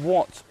 sort of,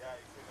 what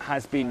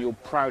has been your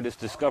proudest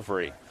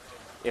discovery?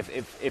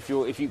 If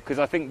you, because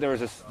I think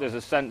there's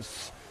a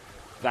sense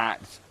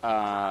that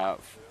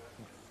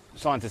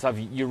scientists have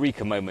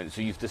eureka moments,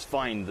 so you've just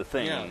find the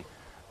thing.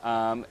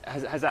 Yeah.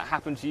 Has that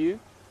happened to you?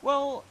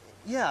 Well,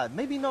 yeah,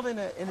 maybe not in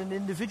an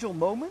individual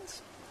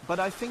moment, but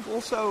I think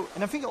also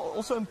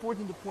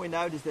important to point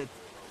out is that,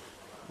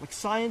 like,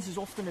 science is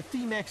often a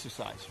team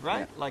exercise,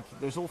 right? Yeah. Like,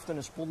 there's often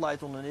a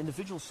spotlight on an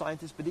individual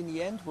scientist, but in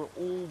the end, we're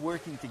all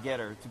working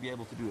together to be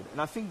able to do it. And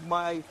I think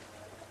my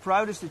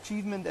proudest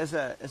achievement as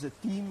a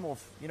team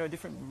of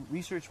different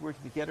research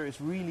working together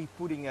is really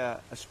putting a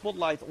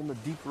spotlight on the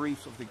deep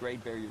reefs of the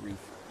Great Barrier Reef.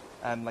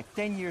 Like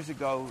 10 years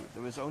ago,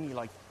 there was only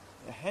like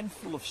a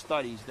handful of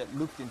studies that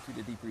looked into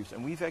the deep reefs,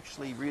 and we've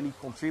actually really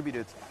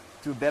contributed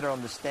to a better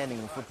understanding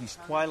of what these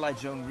twilight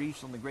zone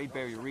reefs on the Great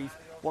Barrier Reef.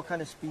 What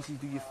kind of species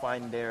do you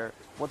find there?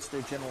 What's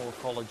their general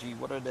ecology?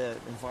 What are the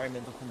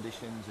environmental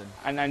conditions?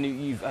 And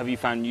have you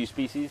found new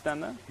species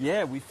down there?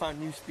 Yeah, we found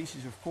new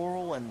species of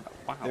coral, and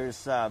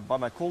there's by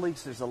my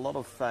colleagues there's a lot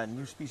of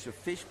new species of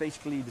fish,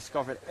 basically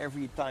discovered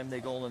every time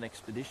they go on an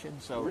expedition.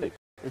 So really?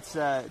 It's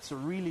a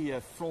really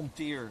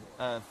frontier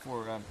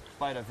for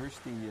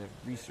biodiversity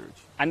research.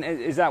 And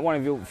is that one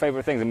of your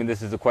favourite things? I mean,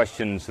 this is a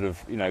question sort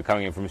of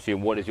coming in from a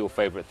student. What is your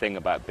favourite thing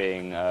about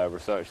being a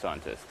research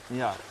scientist?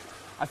 Yeah.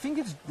 I think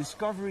it's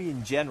discovery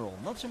in general,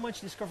 not so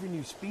much discovering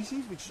new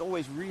species, which is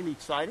always really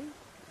exciting,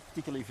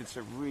 particularly if it's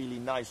a really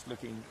nice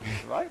looking,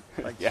 right?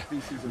 Like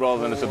species of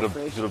rather than a sort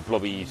of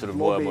blobby sort of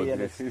worm.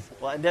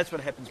 And that's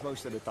what happens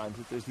most of the time.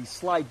 That there's these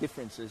slight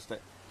differences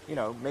that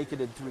make it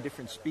into a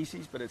different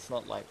species, but it's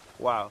not like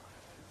wow.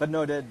 But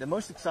no, the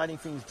most exciting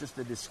thing is just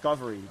the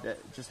discovery, that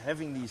just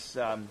having these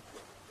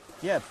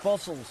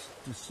puzzles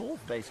to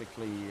solve,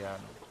 basically.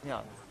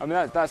 Yeah. I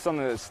mean, that's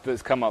something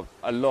that's come up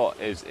a lot,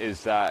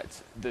 is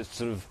that there's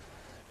sort of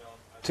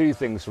two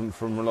things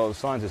from a lot of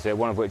scientists here,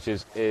 one of which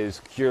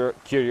is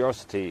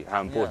curiosity,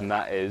 how important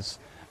that is,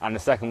 and the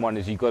second one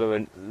is you've got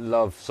to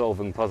love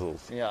solving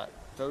puzzles. Yeah,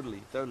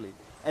 totally.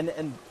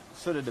 And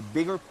sort of the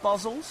bigger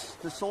puzzles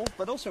to solve,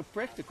 but also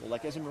practical.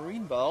 Like, as a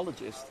marine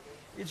biologist,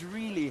 it's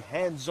really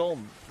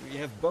hands-on. You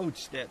have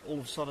boats that all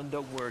of a sudden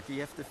don't work,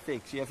 you have to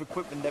fix, you have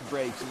equipment that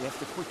breaks, and you have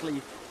to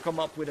quickly come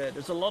up with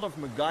there's a lot of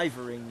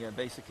MacGyvering,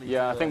 basically.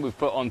 Yeah, I think we've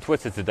put on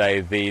Twitter today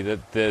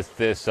there's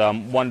this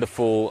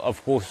wonderful,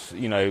 of course,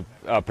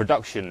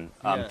 production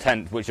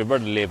tent, which are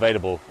readily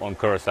available on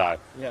Curaçao.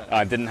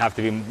 Yeah. Didn't have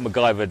to be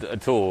MacGyvered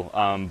at all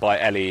by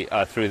Ellie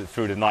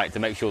through the night to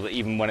make sure that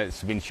even when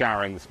it's been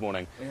showering this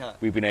morning,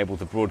 we've been able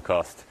to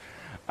broadcast.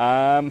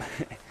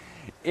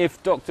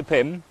 If Dr.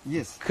 Pim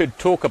could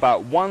talk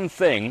about one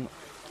thing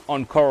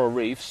on coral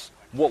reefs,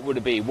 what would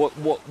it be?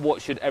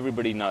 What should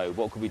everybody know?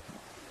 What could be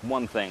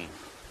one thing?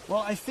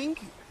 Well, I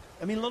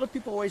mean, a lot of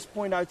people always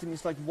point out to me,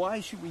 it's like, why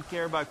should we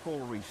care about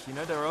coral reefs?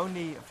 There are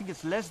only, I think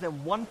it's less than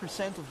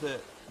 1% of the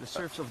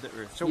surface of the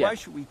Earth. So why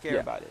should we care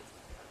about it?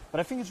 But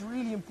I think it's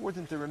really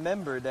important to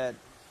remember that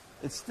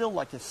it's still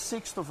like a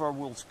sixth of our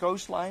world's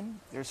coastline.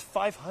 There's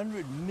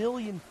 500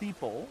 million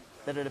people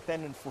that are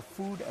dependent for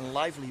food and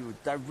livelihood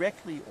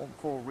directly on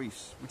coral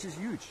reefs, which is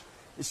huge.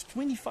 It's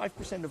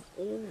 25% of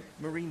all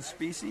marine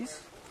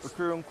species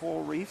occur on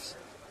coral reefs.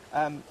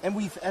 And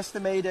we've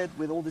estimated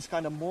with all this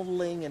kind of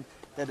modeling and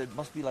that it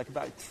must be like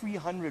about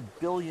 $300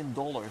 billion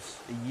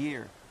a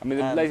year. I mean,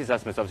 the latest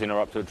estimates I've seen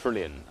are up to $1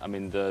 trillion. I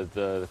mean,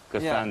 the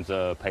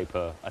Costanza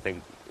paper, I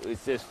think,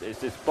 it's just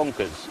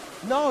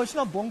bonkers. No, it's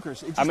not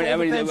bonkers. It just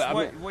depends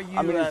what you...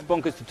 I mean, it's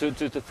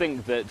bonkers to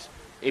think that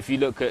if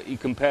you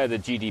compare the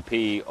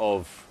GDP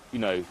of,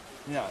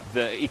 Yeah.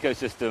 the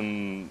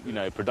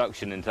ecosystem,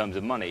 production in terms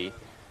of money,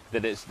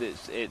 that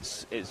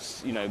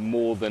it's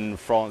more than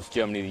France,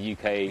 Germany, the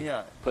UK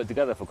Yeah. put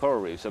together for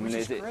coral reefs. I mean,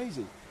 Which is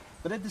crazy.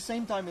 But at the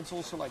same time, it's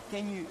also like,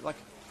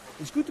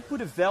 it's good to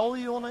put a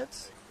value on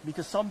it,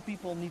 because some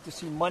people need to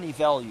see money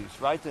values,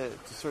 right, to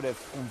sort of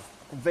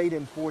convey the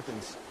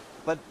importance.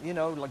 But,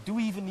 do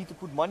we even need to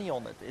put money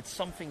on it? It's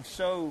something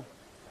so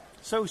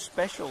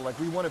special, like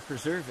we want to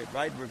preserve it,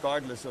 right,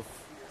 regardless of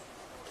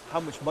how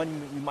much money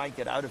we might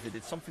get out of it.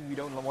 It's something we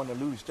don't want to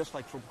lose, just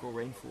like tropical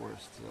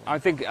rainforest. I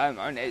think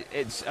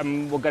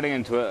we're getting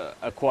into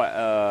quite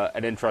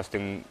an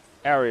interesting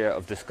area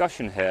of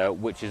discussion here,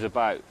 which is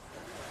about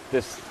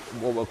this,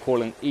 what we're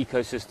calling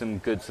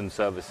ecosystem goods and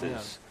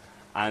services.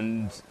 Yeah.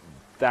 And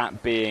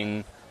that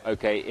being,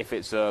 okay, if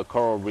it's a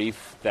coral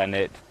reef, then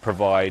it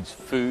provides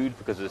food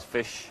because there's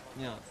fish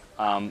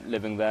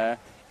living there.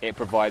 It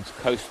provides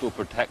coastal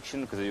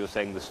protection because, as you're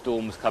saying, the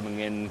storms coming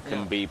in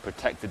can be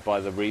protected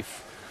by the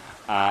reef.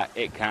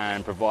 It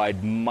can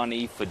provide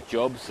money for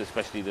jobs,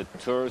 especially the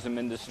tourism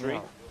industry.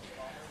 Yeah.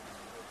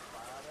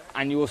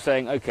 And you're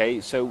saying,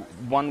 okay, so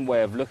one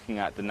way of looking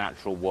at the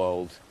natural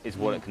world is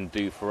what it can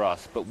do for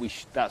us, but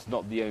that's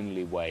not the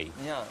only way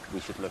we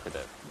should look at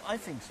it. I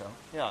think so,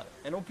 yeah.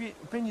 And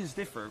opinions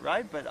differ,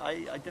 right? But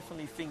I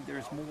definitely think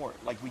there's more.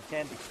 Like, we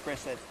can't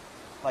express that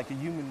like a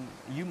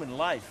human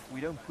life.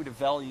 We don't put a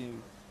value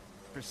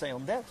per se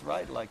on that,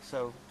 right? Like,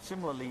 so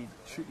similarly,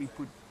 should we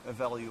put a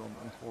value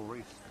on coral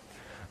reefs?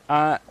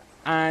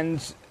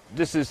 And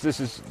this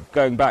is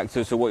going back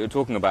to what you're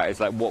talking about, is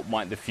like, what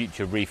might the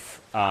future reef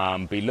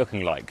be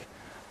looking like?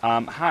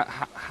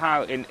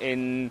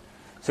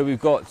 So we've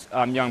got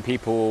young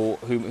people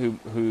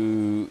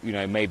who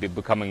may be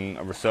becoming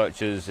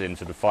researchers in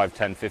sort of 5,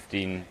 10,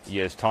 15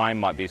 years time,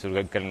 might be sort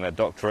of getting their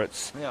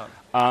doctorates. Yeah.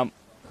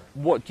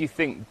 What do you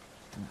think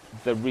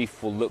the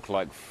reef will look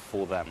like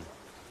for them?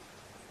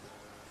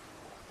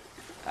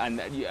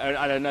 And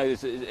I don't know,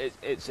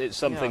 it's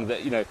something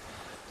that,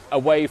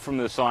 away from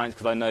the science,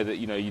 because I know that,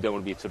 you don't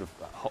want to be sort of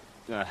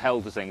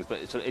held to things, but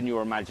it's sort of in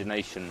your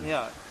imagination.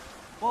 Yeah.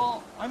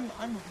 Well, I'm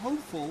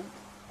hopeful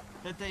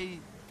that they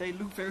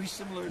look very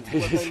similar to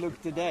what they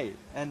look today.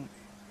 And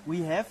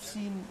we have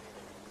seen,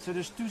 so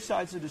there's two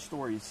sides of the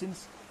story.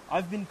 Since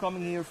I've been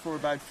coming here for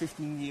about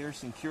 15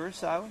 years in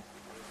Curacao,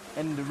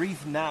 and the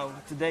reef now,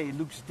 today,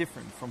 looks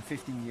different from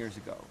 15 years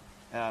ago.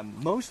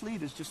 Mostly,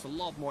 there's just a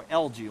lot more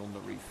algae on the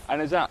reef.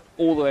 And is that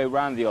all the way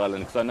around the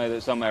island? Because I know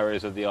that some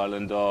areas of the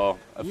island are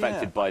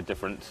affected by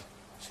different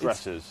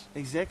stressors.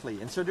 Exactly.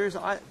 And so there's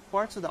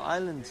parts of the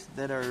island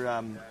that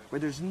are where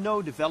there's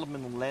no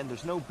development on land,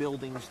 there's no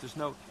buildings,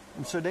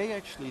 and so they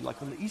actually,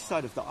 like on the east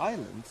side of the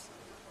island,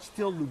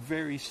 still look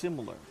very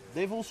similar.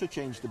 They've also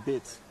changed a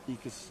bit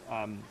because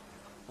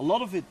a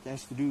lot of it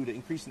has to do, the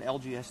increase in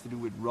algae has to do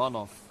with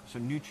runoff, so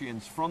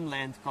nutrients from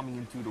land coming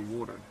into the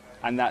water.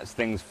 And that's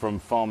things from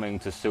farming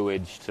to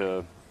sewage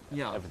to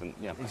everything.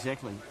 Yeah,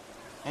 exactly.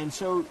 And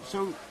so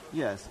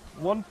yes,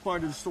 one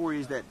part of the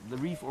story is that the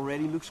reef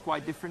already looks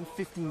quite different.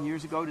 15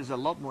 years ago, there's a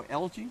lot more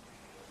algae,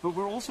 but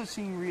we're also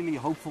seeing really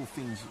hopeful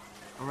things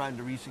around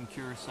the reefs in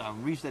Curacao.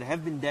 Reefs that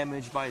have been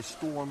damaged by a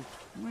storm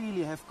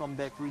really have come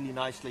back really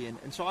nicely,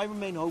 and so I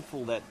remain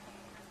hopeful that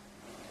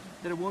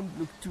it won't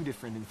look too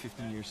different in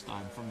 15 years'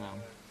 time from now.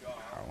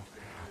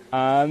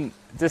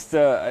 Just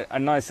a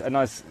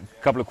nice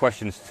couple of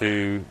questions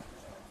to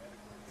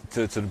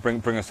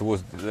bring us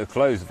towards the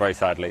close. Very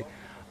sadly,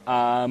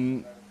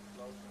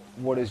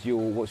 what's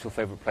your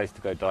favourite place to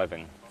go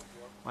diving?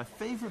 My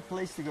favourite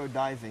place to go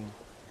diving,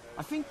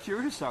 I think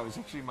Curacao is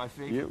actually my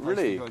favourite place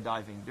to go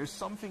diving. There's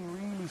something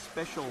really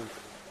special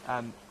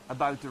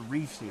about the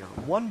reefs here.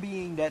 One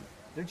being that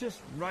they're just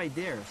right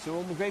there. So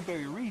on the Great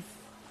Barrier Reef,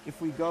 if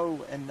we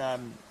go and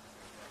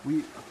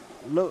we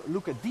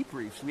look at deep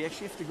reefs, we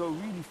actually have to go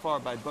really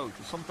far by boat.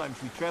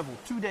 Sometimes we travel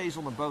 2 days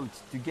on a boat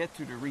to get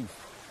to the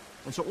reef.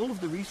 And so all of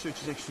the research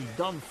is actually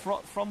done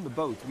from the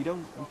boat. We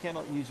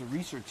cannot use a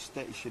research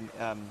station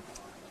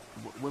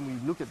when we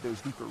look at those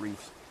deeper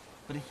reefs.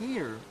 But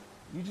here,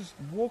 you just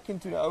walk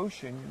into the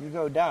ocean, you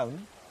go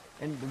down,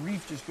 and the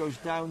reef just goes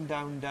down,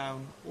 down,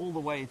 down, all the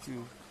way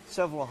to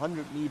several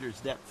hundred meters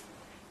depth.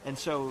 And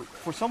so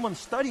for someone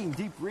studying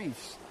deep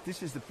reefs,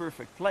 this is the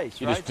perfect place,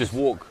 you right? just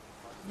walk.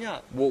 Yeah.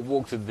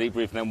 Walk to the deep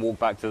reef and then walk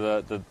back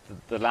to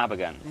the lab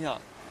again. Yeah.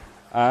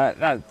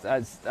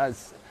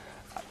 That's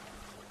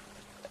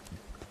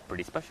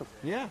pretty special.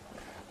 Yeah.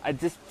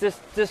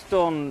 Just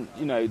on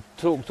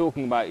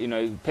talking about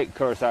pick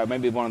Curacao,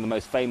 maybe one of the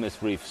most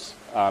famous reefs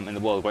in the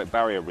world, the Great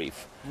Barrier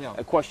Reef. Yeah.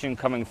 A question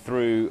coming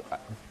through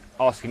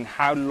asking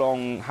how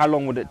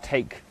long would it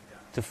take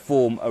to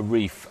form a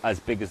reef as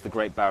big as the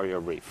Great Barrier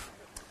Reef?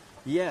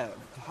 Yeah.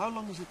 How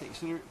long does it take?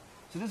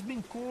 So there's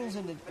been corals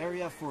in the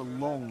area for a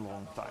long,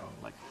 long time,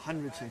 like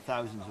hundreds and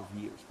thousands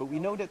of years. But we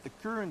know that the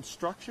current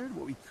structure,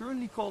 what we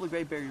currently call the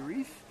Great Barrier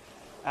Reef,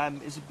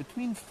 is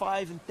between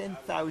 5,000 and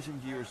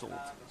 10,000 years old.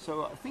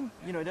 So I think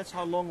that's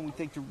how long it would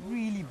take to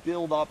really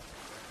build up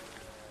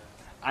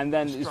And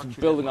then it's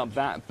building up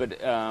that, but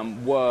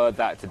were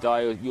that to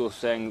die, you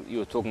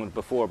were talking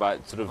before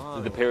about sort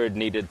of the period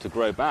needed to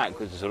grow back,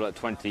 which is sort of like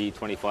 20,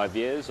 25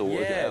 years? Or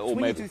 20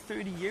 maybe to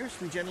 30 years,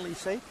 we generally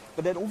say.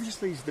 But that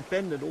obviously is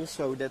dependent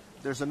also that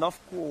there's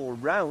enough coral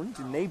around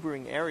in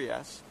neighboring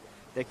areas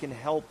that can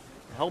help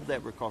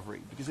that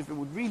recovery. Because if it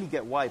would really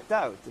get wiped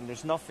out and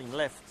there's nothing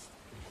left,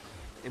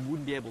 it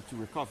wouldn't be able to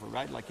recover,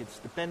 right? Like it's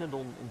dependent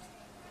on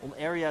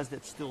areas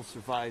that still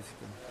survive.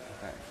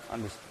 Okay.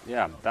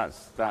 Yeah,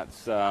 that's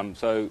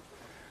so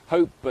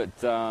hope, but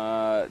it's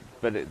a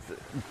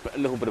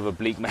little bit of a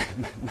bleak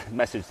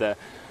message there.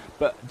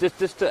 But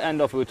just to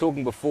end off, we were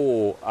talking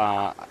before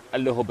a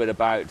little bit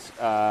about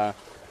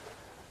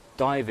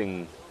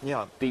diving,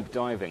 deep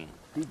diving.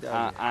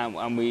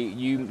 And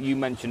you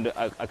mentioned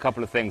a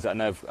couple of things that I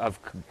know have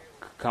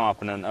come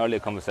up in an earlier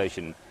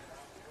conversation.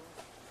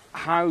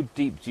 How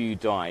deep do you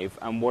dive,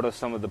 and what are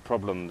some of the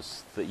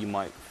problems that you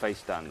might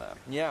face down there?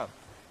 Yeah.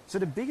 So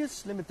the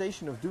biggest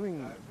limitation of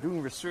doing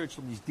research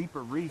on these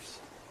deeper reefs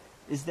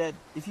is that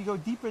if you go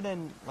deeper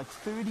than like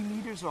 30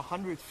 meters or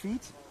 100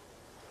 feet,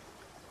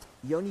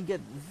 you only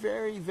get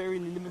very, very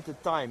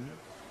limited time,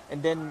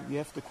 and then you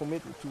have to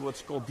commit to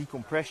what's called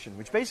decompression,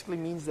 which basically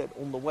means that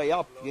on the way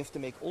up, you have to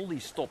make all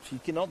these stops. You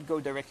cannot go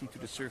directly to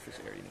the surface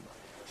area anymore.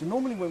 So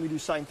normally when we do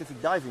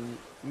scientific diving,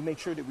 we make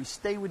sure that we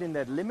stay within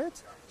that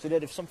limit so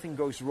that if something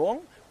goes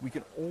wrong, we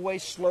can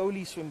always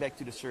slowly swim back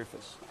to the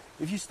surface.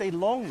 If you stay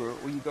longer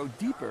or you go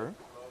deeper,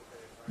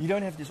 you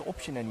don't have this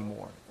option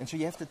anymore. And so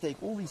you have to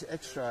take all these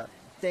extra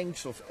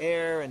tanks of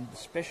air and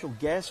special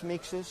gas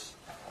mixes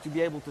to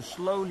be able to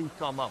slowly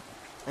come up.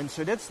 And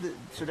so that's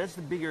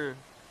the bigger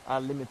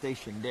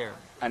limitation there.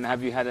 And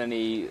have you had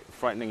any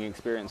frightening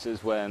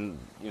experiences when,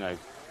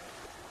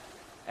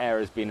 air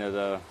has been at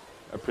a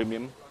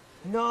premium?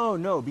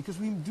 No, because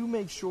we do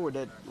make sure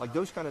that like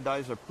those kind of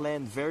dives are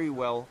planned very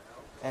well,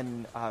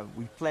 and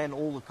we plan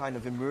all the kind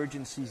of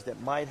emergencies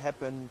that might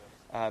happen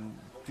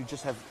to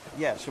just have,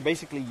 so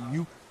basically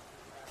you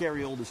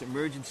carry all this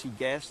emergency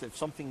gas that if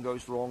something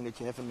goes wrong that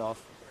you have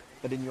enough,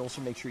 but then you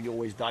also make sure you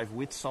always dive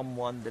with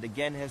someone that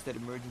again has that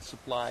emergency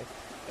supply.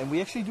 And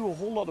we actually do a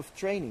whole lot of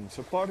training.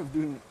 So part of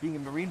being a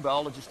marine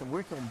biologist and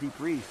working on deep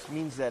reefs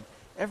means that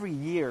every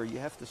year you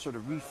have to sort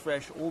of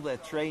refresh all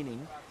that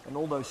training and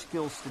all those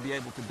skills to be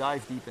able to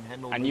dive deep and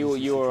handle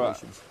these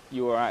situations.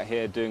 You were out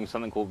here doing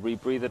something called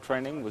rebreather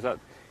training, was that?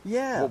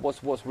 Yeah. What's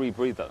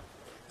rebreather?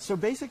 So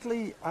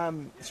basically,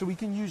 so we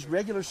can use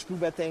regular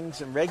scuba tanks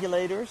and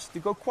regulators to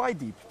go quite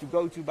deep, to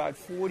go to about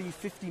 40,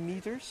 50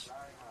 meters.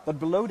 But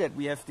below that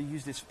we have to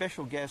use this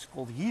special gas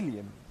called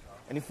helium.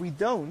 And if we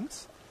don't,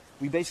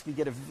 we basically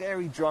get a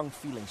very drunk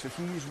feeling. So if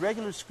you use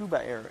regular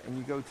scuba air and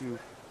you go to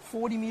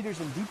 40 meters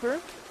and deeper,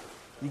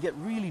 you get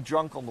really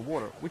drunk on the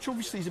water, which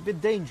obviously is a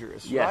bit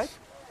dangerous, right?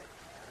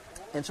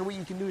 And so what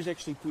you can do is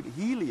actually put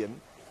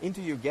helium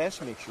into your gas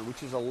mixture,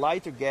 which is a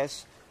lighter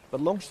gas, but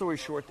long story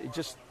short, it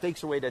just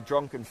takes away that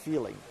drunken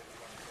feeling.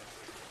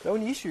 The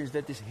only issue is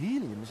that this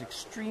helium is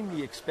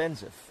extremely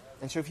expensive.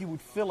 And so if you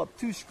would fill up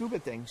 2 scuba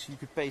tanks, you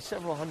could pay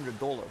several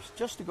 $100s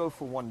just to go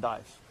for one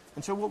dive.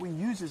 And so what we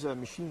use is a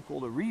machine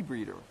called a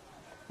rebreather,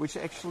 which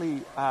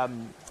actually,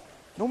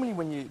 normally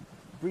when you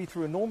breathe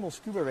through a normal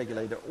scuba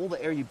regulator, all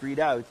the air you breathe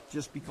out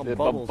just become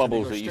bubbles that go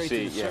you straight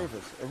see, to the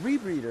surface. A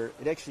rebreather,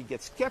 it actually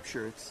gets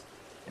captured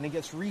and it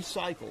gets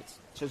recycled.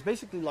 So it's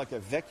basically like a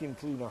vacuum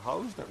cleaner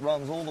hose that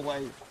runs all the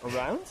way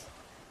around.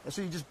 And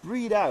so you just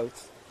breathe out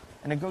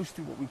and it goes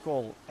to what we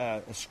call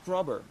a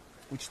scrubber,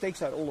 which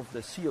takes out all of the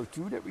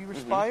CO2 that we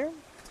respire.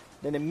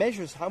 Then it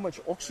measures how much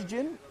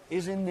oxygen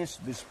is in this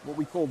what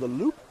we call the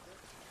loop.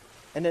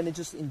 And then it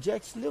just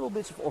injects little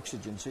bits of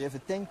oxygen. So you have a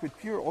tank with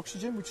pure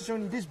oxygen, which is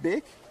only this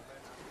big.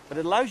 But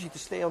it allows you to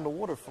stay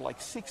underwater for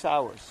like 6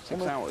 hours.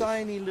 6 on hours. A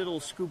tiny little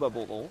scuba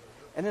bottle.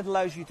 And it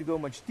allows you to go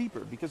much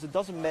deeper because it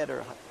doesn't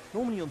matter.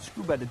 Normally on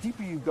scuba, the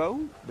deeper you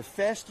go, the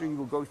faster you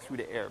will go through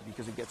the air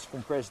because it gets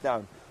compressed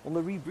down. On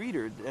the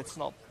rebreather, that's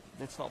not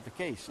the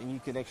case. And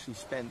you can actually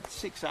spend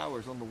 6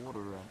 hours underwater.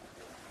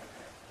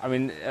 I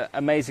mean,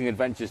 amazing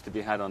adventures to be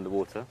had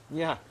underwater.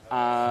 Yeah.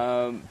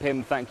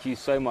 Pim, thank you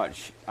so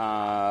much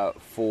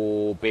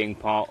for being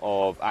part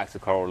of AXA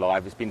Coral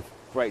Live. It's been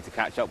great to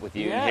catch up with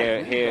you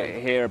and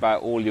hear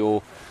about all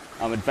your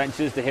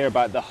adventures, to hear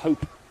about the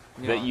hope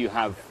that you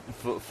have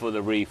for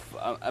the reef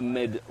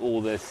amid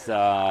all this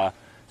sort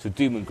of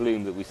doom and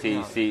gloom that we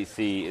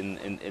see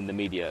in the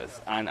media.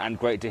 And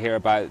great to hear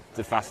about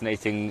the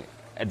fascinating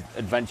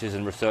adventures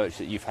and research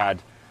that you've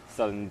had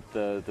studying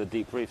the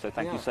deep reef. So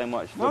thank you so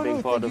much for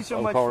being part of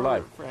Coral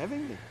Live. For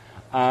having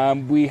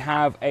me. We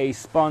have a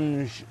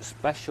sponge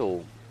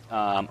special,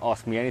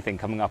 Ask Me Anything,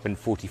 coming up in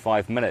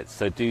 45 minutes.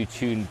 So do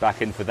tune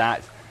back in for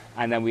that.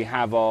 And then we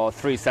have our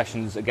 3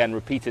 sessions again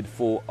repeated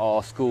for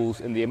our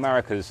schools in the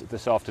Americas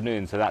this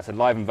afternoon. So that's a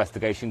live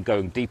investigation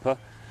going deeper,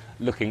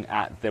 looking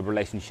at the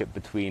relationship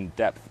between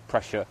depth,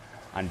 pressure,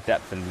 and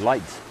depth and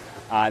light.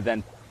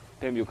 Then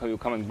Pim, you're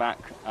coming back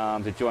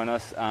to join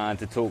us and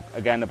to talk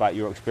again about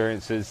your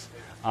experiences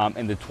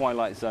in the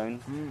twilight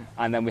zone.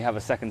 And then we have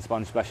a second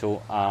sponge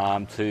special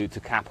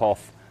to cap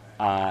off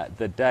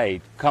the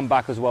day. Come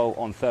back as well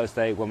on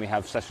Thursday when we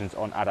have sessions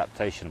on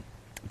adaptation.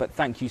 But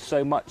thank you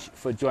so much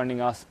for joining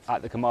us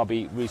at the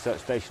Kamabi Research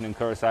Station in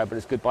Curacao. But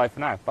it's goodbye for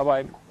now.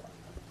 Bye-bye.